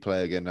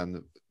player again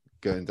and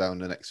going down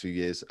the next few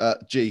years.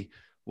 G,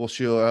 what's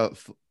your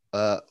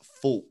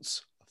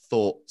Fultz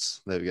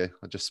thoughts? There we go.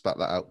 I just spat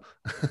that out.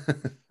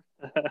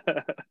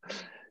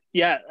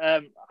 Yeah,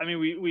 I mean,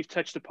 we've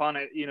touched upon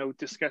it,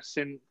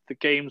 discussing the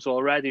games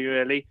already,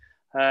 really.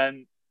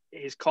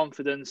 His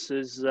confidence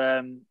has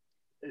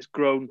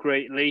grown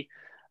greatly.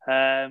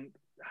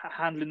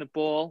 Handling the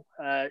ball,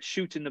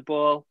 shooting the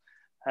ball,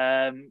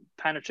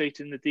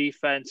 penetrating the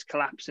defense,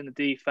 collapsing the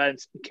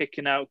defense, and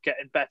kicking out,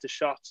 getting better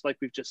shots, like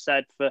we've just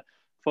said, for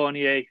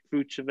Fournier,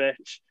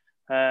 Vucevic,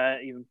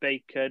 even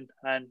Bacon,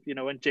 and,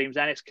 when James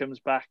Ennis comes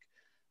back.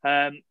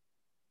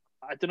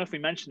 I don't know if we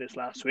mentioned this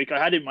last week.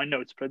 I had it in my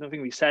notes, but I don't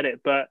think we said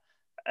it. But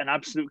an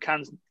absolute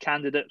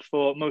candidate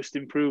for most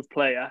improved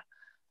player.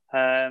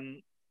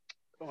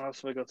 What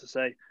else have I got to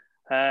say?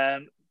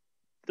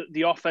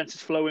 The offense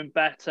is flowing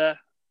better.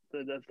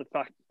 The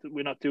fact that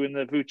we're not doing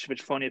the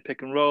Vucevic Fournier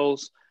pick and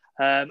rolls,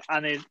 and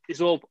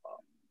it's all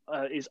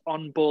is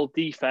on ball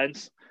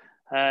defense.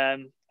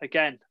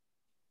 Again,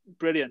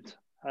 brilliant.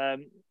 I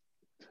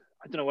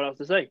don't know what else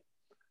to say.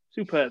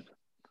 Superb.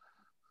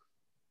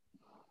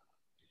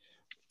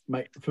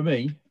 Mate, for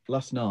me,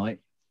 last night,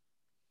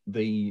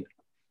 the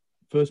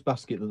first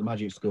basket that the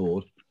Magic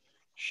scored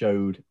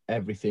showed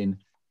everything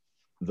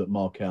that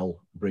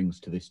Markelle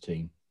brings to this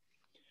team.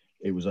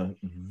 It was a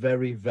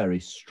very, very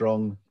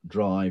strong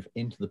drive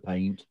into the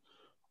paint,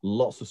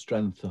 lots of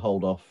strength to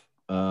hold off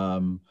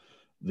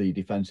the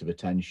defensive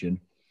attention.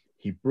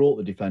 He brought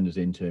the defenders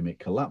into him. It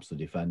collapsed the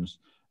defense,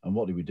 And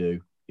what did we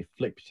do? He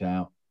flipped it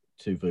out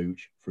to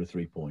Vooch for a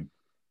 3-point.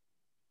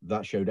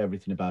 That showed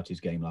everything about his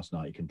game last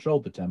night. He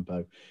controlled the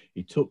tempo,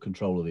 he took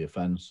control of the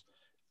offense,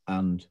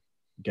 and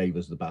gave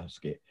us the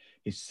basket.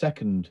 His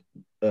second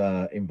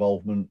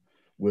involvement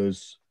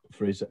was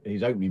for his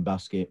opening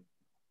basket,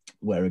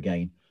 where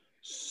again,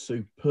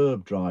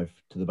 superb drive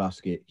to the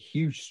basket,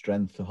 huge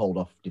strength to hold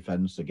off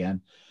defense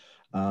again,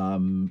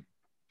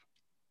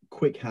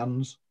 quick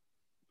hands,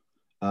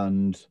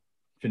 and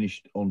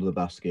finished under the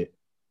basket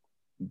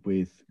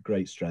with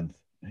great strength.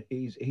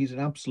 He's an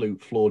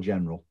absolute floor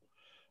general.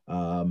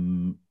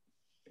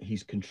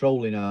 He's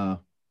controlling our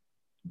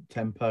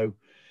tempo,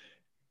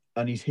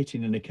 and he's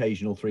hitting an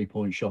occasional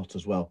 3-point shot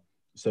as well.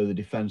 So the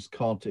defense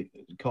can't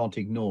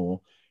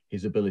ignore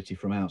his ability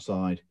from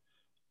outside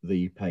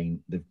the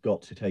paint. They've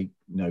got to take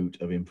note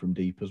of him from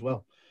deep as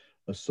well.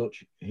 As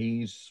such,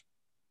 he's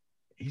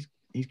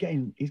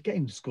getting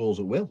scores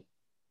at will.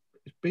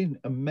 It's been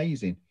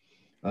amazing.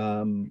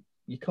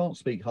 You can't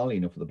speak highly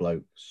enough of the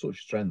bloke.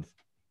 Such strength.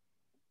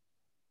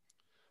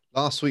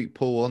 Last week,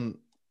 Paul,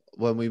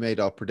 when we made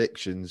our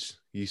predictions,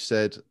 you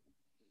said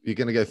you're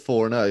going to go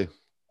 4-0,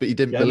 but you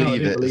didn't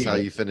believe it. That's how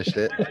you finished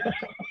it.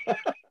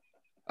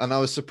 And I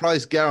was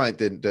surprised Geraint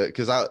didn't do it,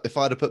 because if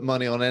I'd have put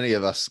money on any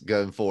of us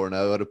going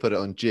 4-0, I'd have put it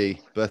on G.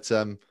 But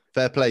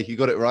fair play, you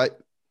got it right.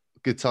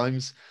 Good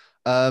times.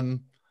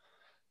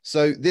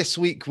 So this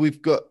week we're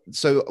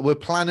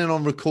planning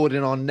on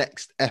recording our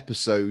next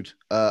episode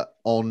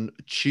on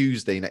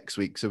Tuesday next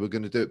week. So we're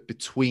going to do it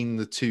between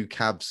the two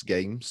Cavs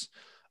games.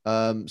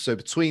 So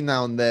between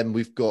now and then,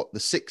 we've got the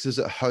Sixers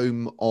at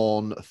home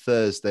on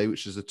Thursday,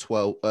 which is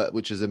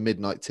a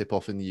midnight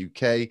tip-off in the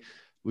UK.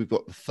 We've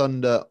got the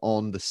Thunder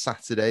on the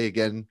Saturday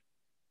again,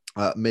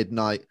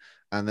 midnight,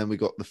 and then we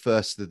got the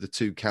first of the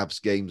two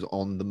Cavs games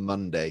on the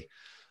Monday.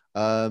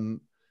 We're going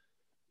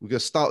to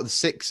start with the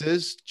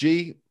Sixers.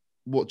 G,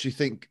 what do you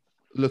think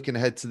looking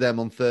ahead to them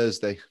on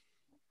Thursday?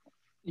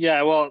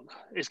 Yeah, well,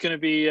 it's going to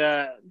be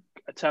a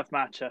tough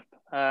matchup.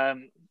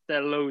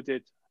 They're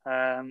loaded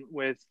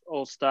with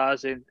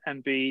all-stars in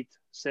Embiid,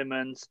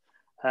 Simmons.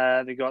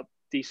 They got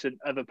decent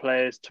other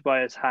players,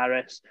 Tobias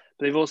Harris.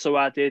 But they've also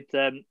added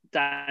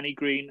Danny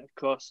Green, of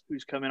course,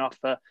 who's coming off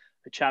a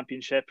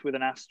championship with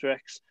an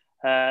asterisk.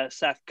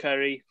 Seth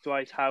Curry,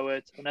 Dwight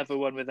Howard, another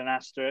one with an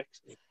asterisk.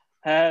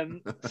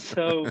 And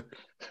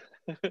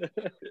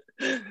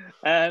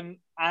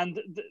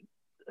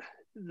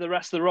the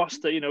rest of the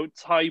roster,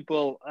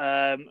 Tybal,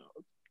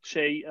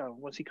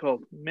 what's he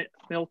called?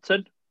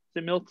 Milton? Is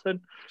it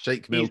Milton?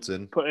 Shake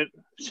Milton.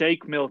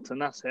 Shake Milton,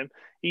 that's him.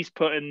 He's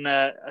putting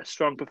a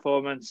strong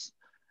performance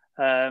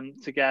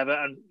together,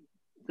 and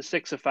the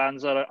Sixer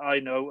fans I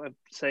know are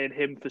saying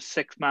him for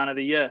Sixth Man of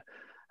the Year.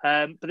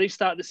 But they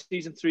started the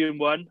season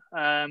 3-1.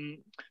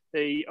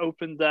 They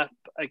opened up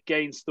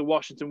against the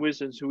Washington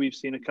Wizards, who we've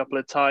seen a couple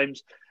of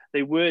times.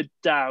 They were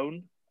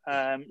down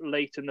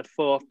late in the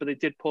fourth, but they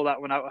did pull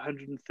that one out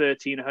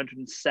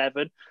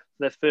 113-107,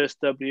 their first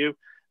W.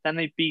 Then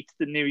they beat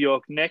the New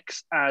York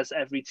Knicks, as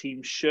every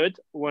team should,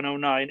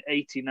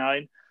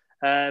 109-89.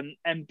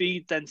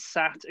 Embiid then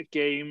sat a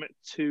game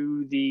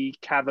to the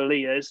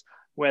Cavaliers,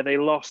 where they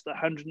lost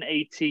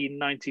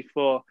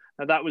 118-94.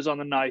 Now, that was on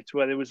the night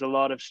where there was a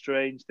lot of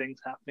strange things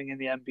happening in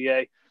the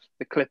NBA.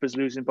 The Clippers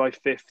losing by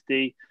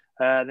 50,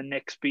 the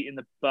Knicks beating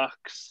the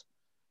Bucks.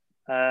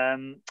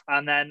 And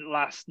then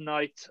last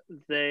night,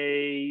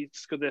 they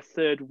scored their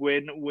third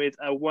win with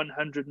a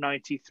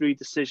 193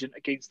 decision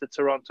against the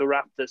Toronto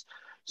Raptors.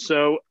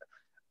 So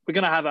we're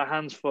going to have our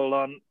hands full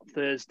on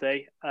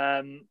Thursday.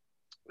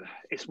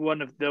 It's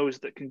one of those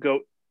that can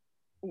go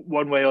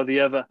one way or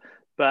the other.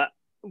 But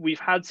we've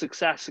had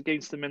success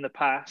against them in the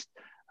past.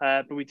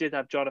 But we did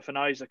have Jonathan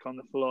Isaac on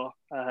the floor,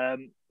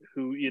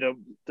 who,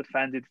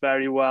 defended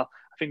very well.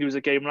 I think there was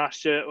a game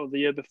last year or the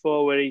year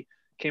before where he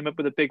came up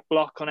with a big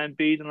block on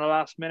Embiid in the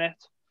last minute.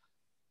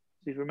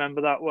 Do you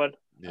remember that one?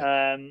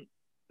 Yeah.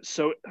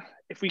 So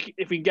if we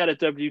can get a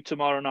W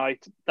tomorrow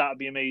night, that'd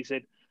be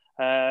amazing.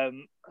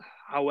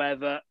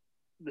 However,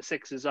 the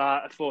Sixers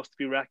are a force to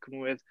be reckoned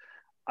with.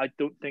 I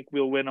don't think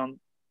we'll win on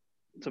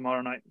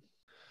tomorrow night.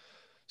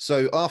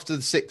 So after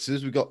the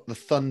Sixers, we've got the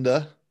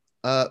Thunder.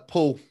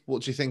 Paul,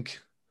 what do you think?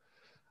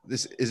 Are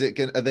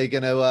they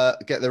going to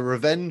get their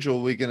revenge, or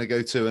are we going to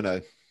go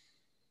 2-0?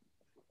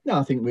 No,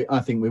 I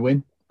think we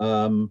win.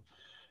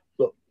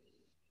 But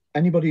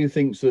anybody who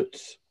thinks that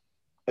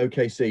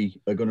OKC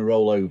are going to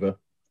roll over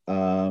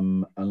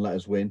and let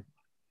us win,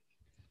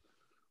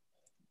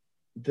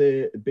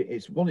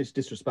 it's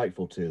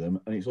disrespectful to them,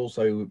 and it's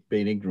also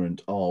being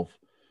ignorant of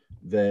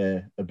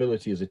their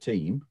ability as a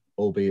team,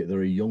 albeit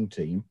they're a young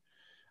team,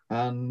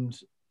 and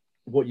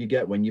what you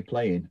get when you're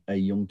playing a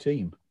young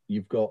team.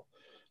 You've got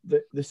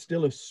there's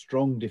still a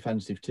strong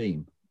defensive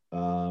team.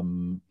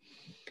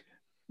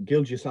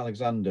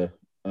 Gilgeous-Alexander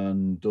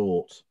and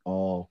Dort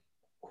are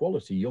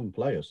quality young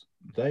players.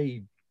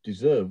 They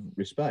deserve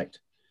respect.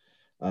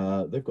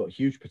 They've got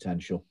huge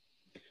potential.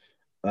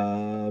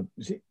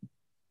 Is it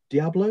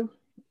Diablo?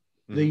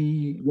 The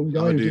young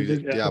guy who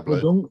did the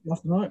Diablo dunk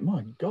last night?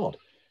 My God,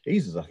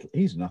 He's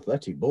an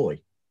athletic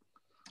boy.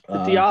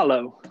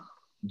 Diallo.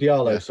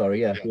 Diallo, Yeah.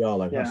 sorry, yeah, Yeah.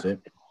 Diallo, that's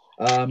it.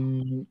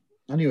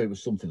 I knew it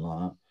was something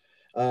like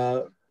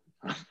that.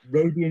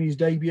 Roby in his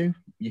debut,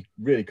 you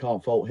really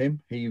can't fault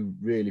him. He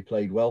really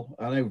played well.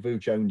 I know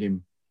Vooch owned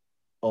him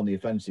on the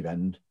offensive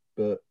end,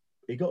 but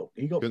he got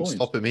Couldn't points.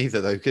 stop him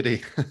either, though, could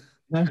he?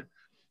 No,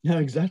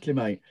 exactly,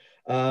 mate.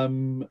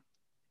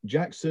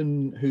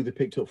 Jackson, who they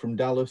picked up from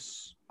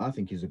Dallas, I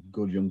think is a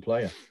good young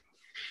player.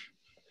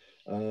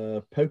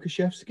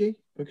 Pokashevsky,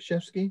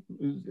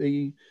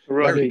 the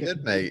Very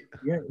good, mate.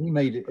 Yeah, he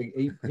made it.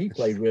 He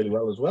played really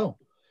well as well.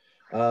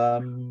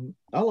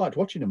 I liked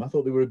watching them. I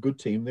thought they were a good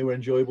team. They were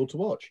enjoyable to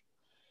watch.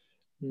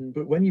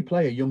 But when you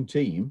play a young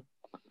team,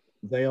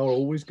 they are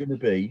always going to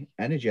be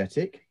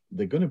energetic.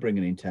 They're going to bring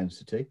an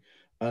intensity,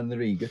 and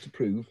they're eager to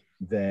prove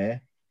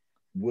their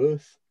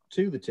worth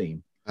to the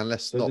team. And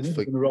let's So not they're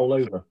never going to roll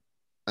over.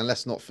 And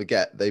let's not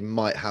forget, they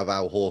might have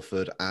Al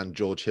Horford and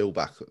George Hill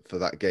back for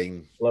that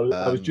game. Well,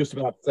 I was just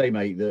about to say,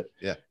 mate, that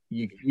Yeah.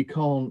 you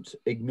can't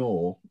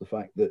ignore the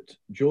fact that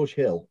George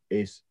Hill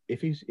is,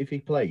 if he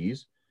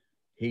plays,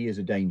 he is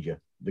a danger.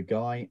 The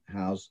guy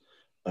has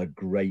a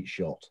great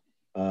shot.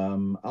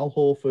 Al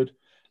Horford,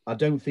 I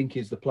don't think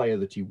is the player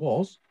that he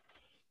was,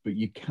 but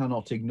you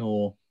cannot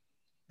ignore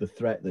the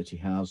threat that he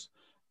has,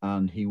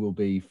 and he will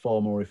be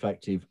far more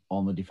effective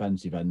on the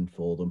defensive end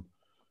for them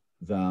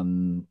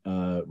than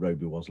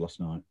Roby was last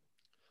night.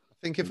 I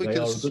think if we They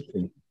can, are a good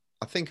team.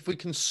 I think if we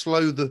can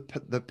slow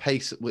the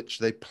pace at which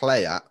they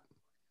play at,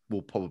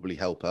 will probably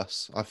help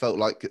us. I felt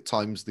like at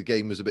times the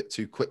game was a bit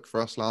too quick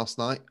for us last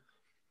night.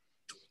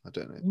 I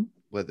don't know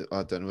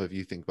whether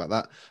you think about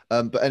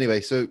that. But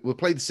anyway, so we'll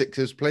play the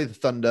Sixers, play the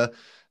Thunder.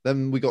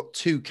 Then we got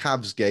 2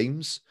 Cavs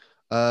games.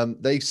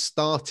 They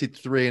started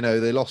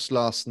 3-0. They lost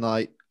last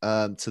night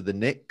to the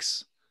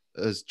Knicks.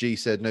 As G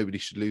said, nobody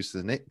should lose to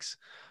the Knicks.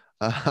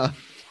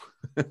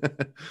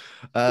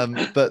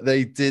 But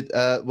they did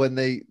when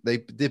they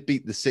did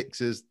beat the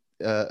Sixers.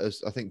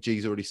 As I think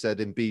G's already said,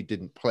 Embiid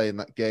didn't play in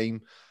that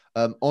game.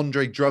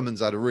 Andre Drummond's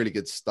had a really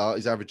good start.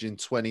 He's averaging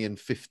 20 and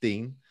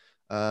 15.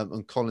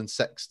 And Colin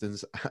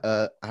Sexton's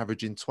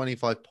averaging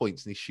 25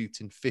 points, and he's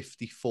shooting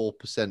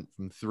 54%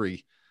 from 3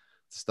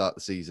 to start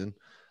the season.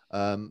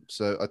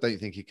 So I don't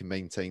think he can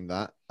maintain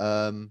that.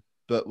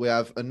 But we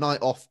have a night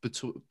off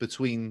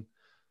between.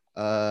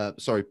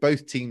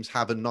 Both teams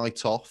have a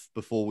night off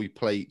before we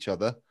play each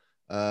other.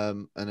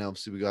 And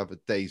obviously we have a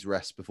day's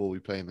rest before we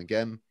play them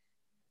again.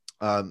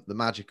 The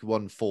Magic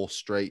won 4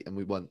 straight, and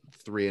we won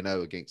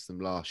 3-0 against them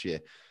last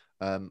year.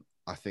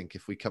 I think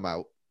if we come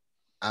out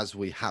as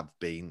we have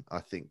been, I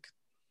think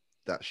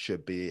that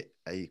should be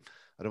I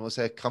don't want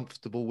to say a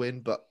comfortable win,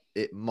 but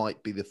it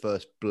might be the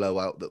first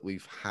blowout that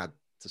we've had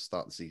to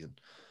start the season.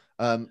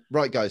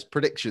 Right, guys,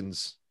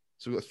 predictions.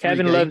 So we've got 3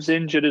 Kevin games. Love's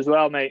injured as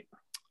well, mate.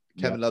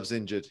 Kevin Love's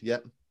injured.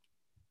 Yep.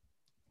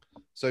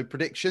 So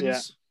predictions.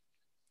 Yeah.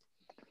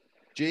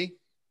 G.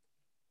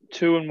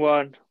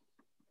 2-1.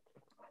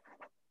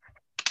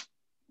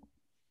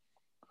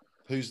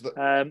 Who's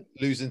the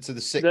losing to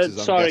the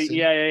Sixers?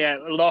 Yeah.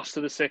 Lost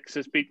to the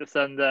Sixers, beat the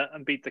Thunder,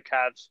 and beat the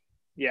Cavs.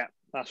 Yeah,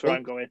 that's where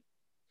I'm going.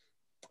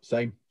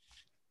 Same.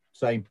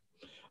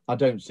 I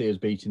don't see us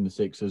beating the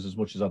Sixers as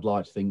much as I'd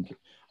like to think.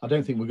 I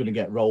don't think we're going to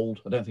get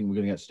rolled. I don't think we're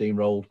going to get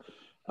steamrolled.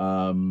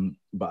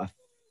 But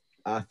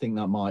I think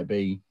that might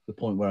be the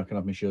point where I can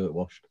have my shirt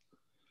washed.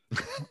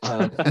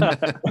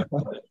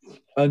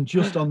 And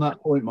just on that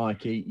point,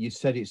 Mikey, you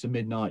said it's a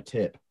midnight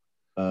tip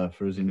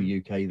for us in the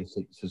UK, the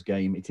Sixers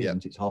game. It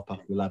isn't. It's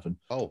 11:30.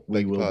 Oh,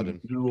 we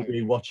will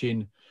be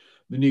watching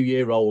the New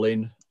Year roll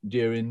in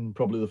during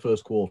probably the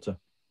first quarter.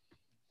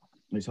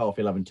 It's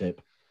 11:30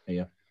 tip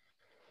here.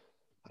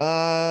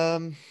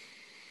 I'm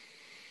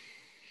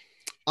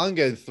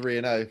going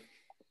 3-0.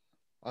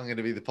 I'm going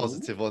to be the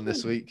positive one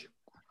this week.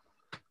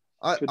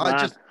 I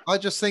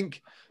just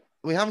think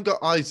we haven't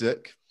got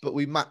Isaac, but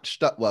we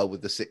matched up well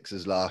with the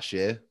Sixers last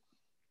year.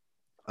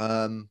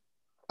 I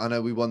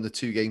know we won the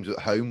 2 games at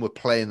home. We're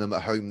playing them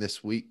at home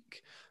this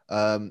week.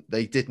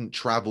 They didn't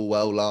travel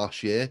well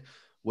last year.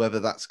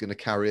 Whether that's going to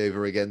carry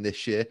over again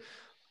this year,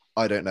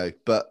 I don't know.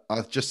 But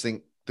I just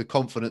think the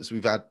confidence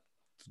we've had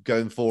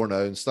going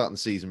 4-0 and starting the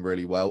season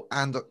really well.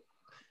 And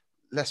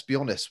let's be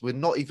honest, we're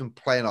not even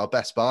playing our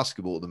best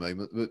basketball at the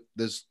moment.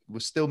 We're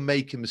still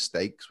making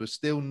mistakes. We're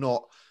still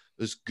not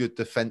as good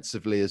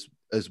defensively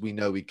as we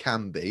know we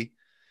can be.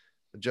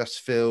 I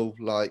just feel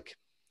like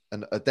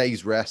a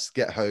day's rest,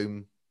 get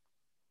home,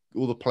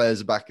 all the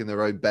players are back in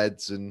their own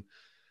beds and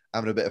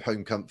having a bit of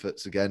home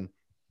comforts again.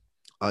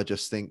 I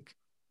just think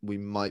we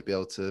might be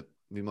able to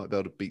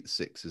beat the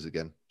Sixers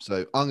again.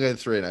 So I'm going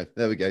 3-0.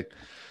 There we go.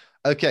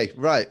 Okay,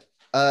 right.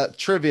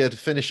 Trivia to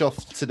finish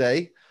off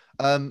today.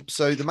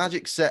 So the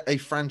Magic set a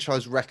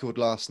franchise record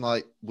last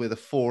night with a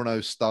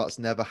 4-0 start. It's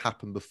never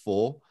happened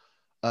before.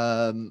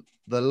 The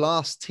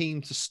last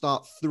team to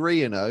start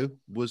 3-0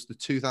 was the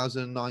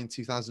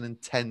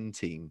 2009-2010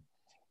 team.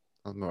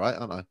 I'm all right,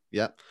 aren't I?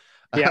 Yeah.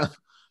 Yeah.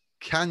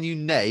 Can you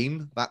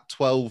name that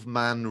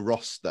 12-man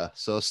roster?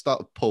 So I'll start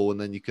with Paul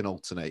and then you can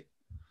alternate.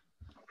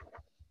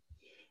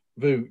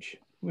 Vooch.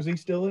 Was he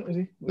still? Was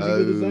he with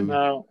us then?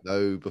 No,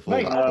 before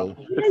Mate, that, no.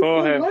 Paul.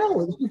 Before him. Well,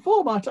 it was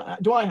before my time.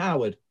 Dwight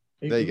Howard.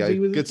 There you Was he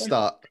go. with us Good then?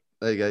 start.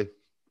 There you go.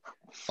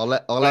 I'll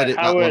Right, edit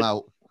that Howard. one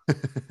out.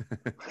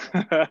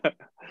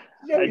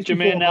 Yeah, it was Jameer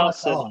before my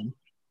Nelson. time.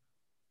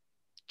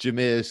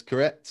 Jameer's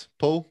correct.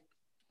 Paul,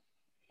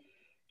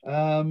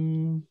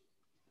 Rashard,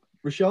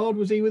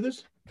 was he with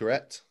us?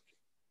 correct.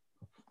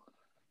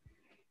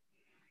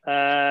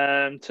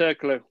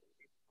 Turkoglu.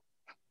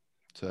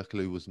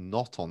 Turkoglu was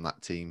not on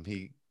that team.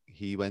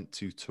 He went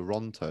to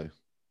Toronto.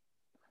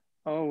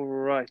 Oh,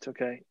 right.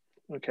 Okay.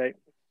 Do you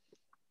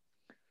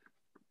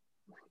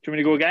want me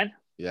to go again?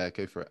 Yeah,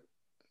 go for it.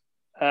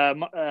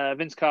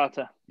 Vince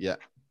Carter. Yeah.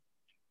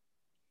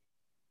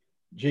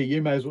 Gee,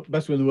 you may as well,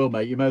 best one in the world,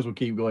 mate. You may as well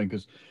keep going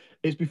because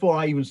it's before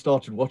I even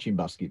started watching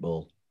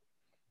basketball.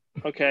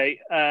 Okay.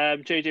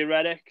 JJ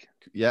Redick.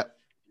 Yeah.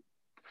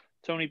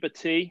 Tony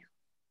Batty.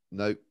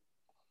 No.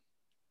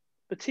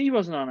 Batty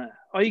wasn't on it.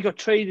 Oh, he got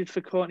traded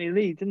for Courtney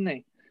Lee, didn't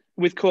he?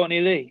 With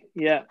Courtney Lee.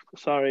 Yeah.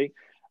 Sorry.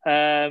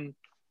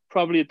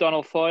 Probably a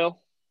Donald Foyle.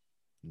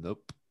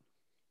 Nope.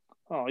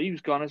 Oh, he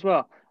was gone as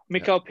well.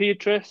 Mikael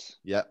Pietrus.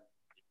 Yeah.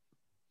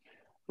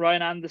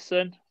 Ryan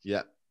Anderson.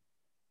 Yeah.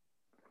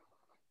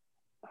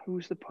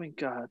 Who's the point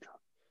guard?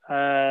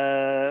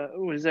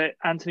 Was it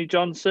Anthony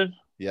Johnson?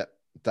 Yeah.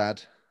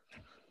 Dad.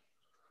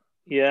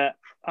 Yeah.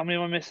 How many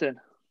am I missing?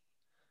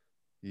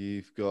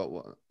 You've got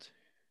what?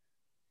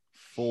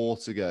 4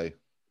 to go.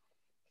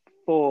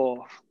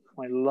 4.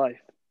 My life.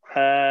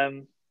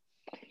 Was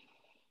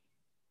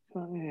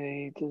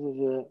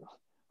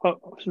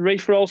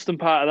Rafe Ralston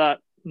part of that?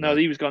 No,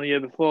 he was gone the year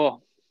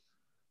before.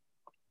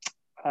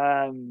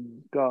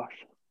 Gosh.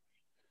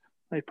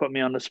 They put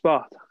me on the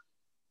spot.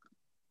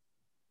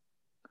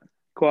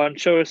 Go on,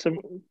 show us some.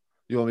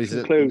 You want me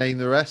to clues. name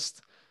the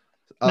rest?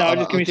 No,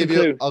 just give me some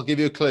clues. I'll give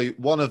you a clue.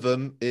 One of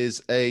them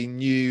is a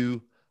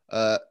new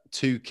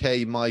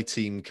 2K My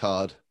Team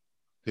card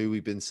who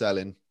we've been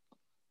selling.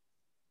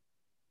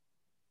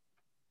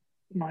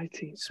 My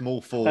team.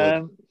 Small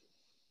forward.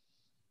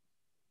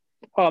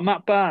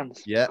 Matt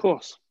Barnes. Yeah. Of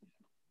course.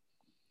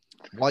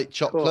 White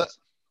chocolate.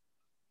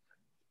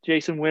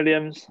 Jason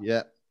Williams.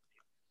 Yeah.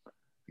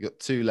 You got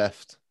 2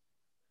 left.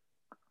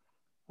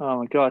 Oh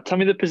my God. Tell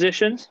me the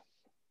positions.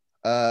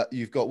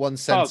 You've got 1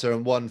 center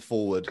and 1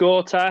 forward.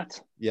 Gortat.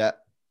 Yeah.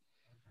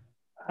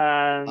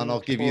 And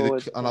I'll give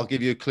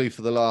you a clue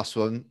for the last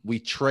one. We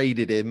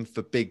traded him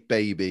for Big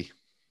Baby.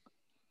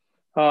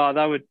 Oh,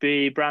 that would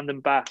be Brandon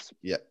Bass.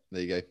 Yeah,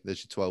 there you go.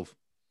 There's your 12.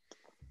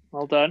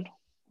 Well done. That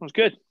was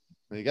good.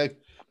 There you go.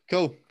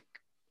 Cool.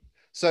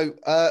 So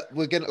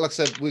we're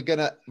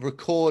gonna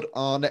record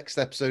our next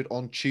episode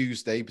on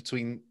Tuesday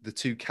between the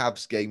 2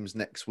 Cavs games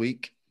next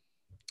week.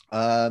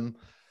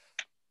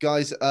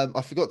 Guys,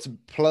 I forgot to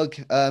plug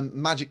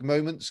Magic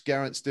Moments.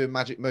 Garrett's doing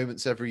Magic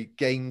Moments every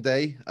game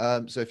day.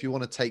 So if you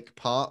want to take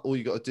part, all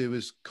you got to do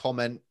is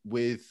comment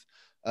with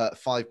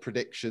 5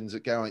 predictions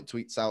that Garrett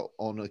tweets out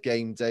on a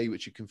game day,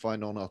 which you can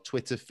find on our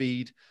Twitter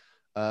feed.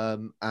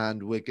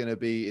 And we're going to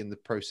be in the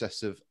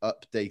process of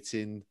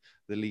updating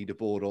the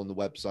leaderboard on the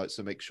website.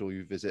 So make sure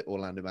you visit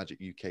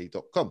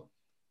orlandomagic.uk.com.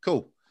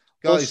 Cool.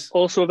 Guys.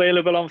 Also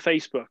available on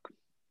Facebook.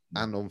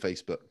 And on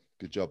Facebook.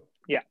 Good job.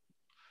 Yeah.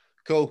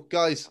 Cool.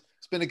 Guys,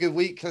 it's been a good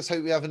week. Let's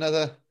hope we have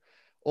another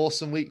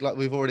awesome week like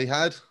we've already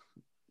had.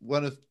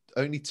 One of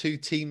only 2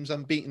 teams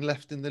unbeaten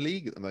left in the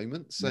league at the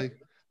moment. So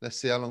let's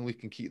see how long we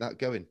can keep that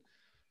going.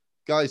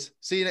 Guys,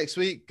 see you next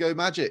week. Go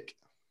Magic.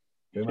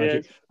 Go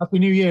Magic. Happy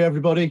New Year,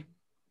 everybody.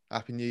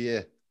 Happy New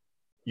Year.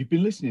 You've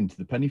been listening to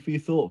the Penny for Your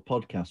Thought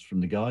podcast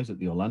from the guys at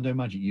the Orlando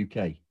Magic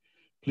UK.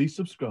 Please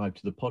subscribe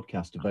to the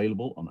podcast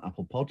available on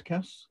Apple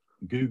Podcasts,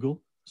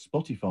 Google,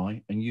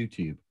 Spotify, and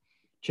YouTube.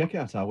 Check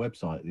out our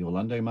website at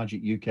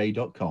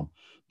theorlandomagic.uk.com,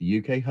 the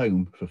UK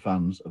home for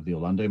fans of the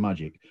Orlando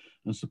Magic,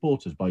 and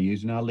support us by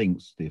using our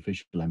links to the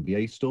official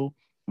NBA store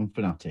and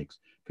Fanatics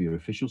for your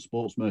official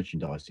sports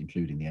merchandise,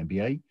 including the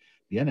NBA,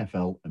 the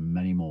NFL, and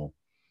many more.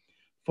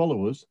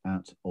 Follow us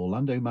at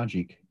Orlando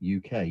Magic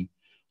UK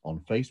on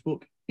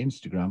Facebook,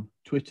 Instagram,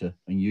 Twitter,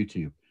 and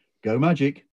YouTube. Go Magic!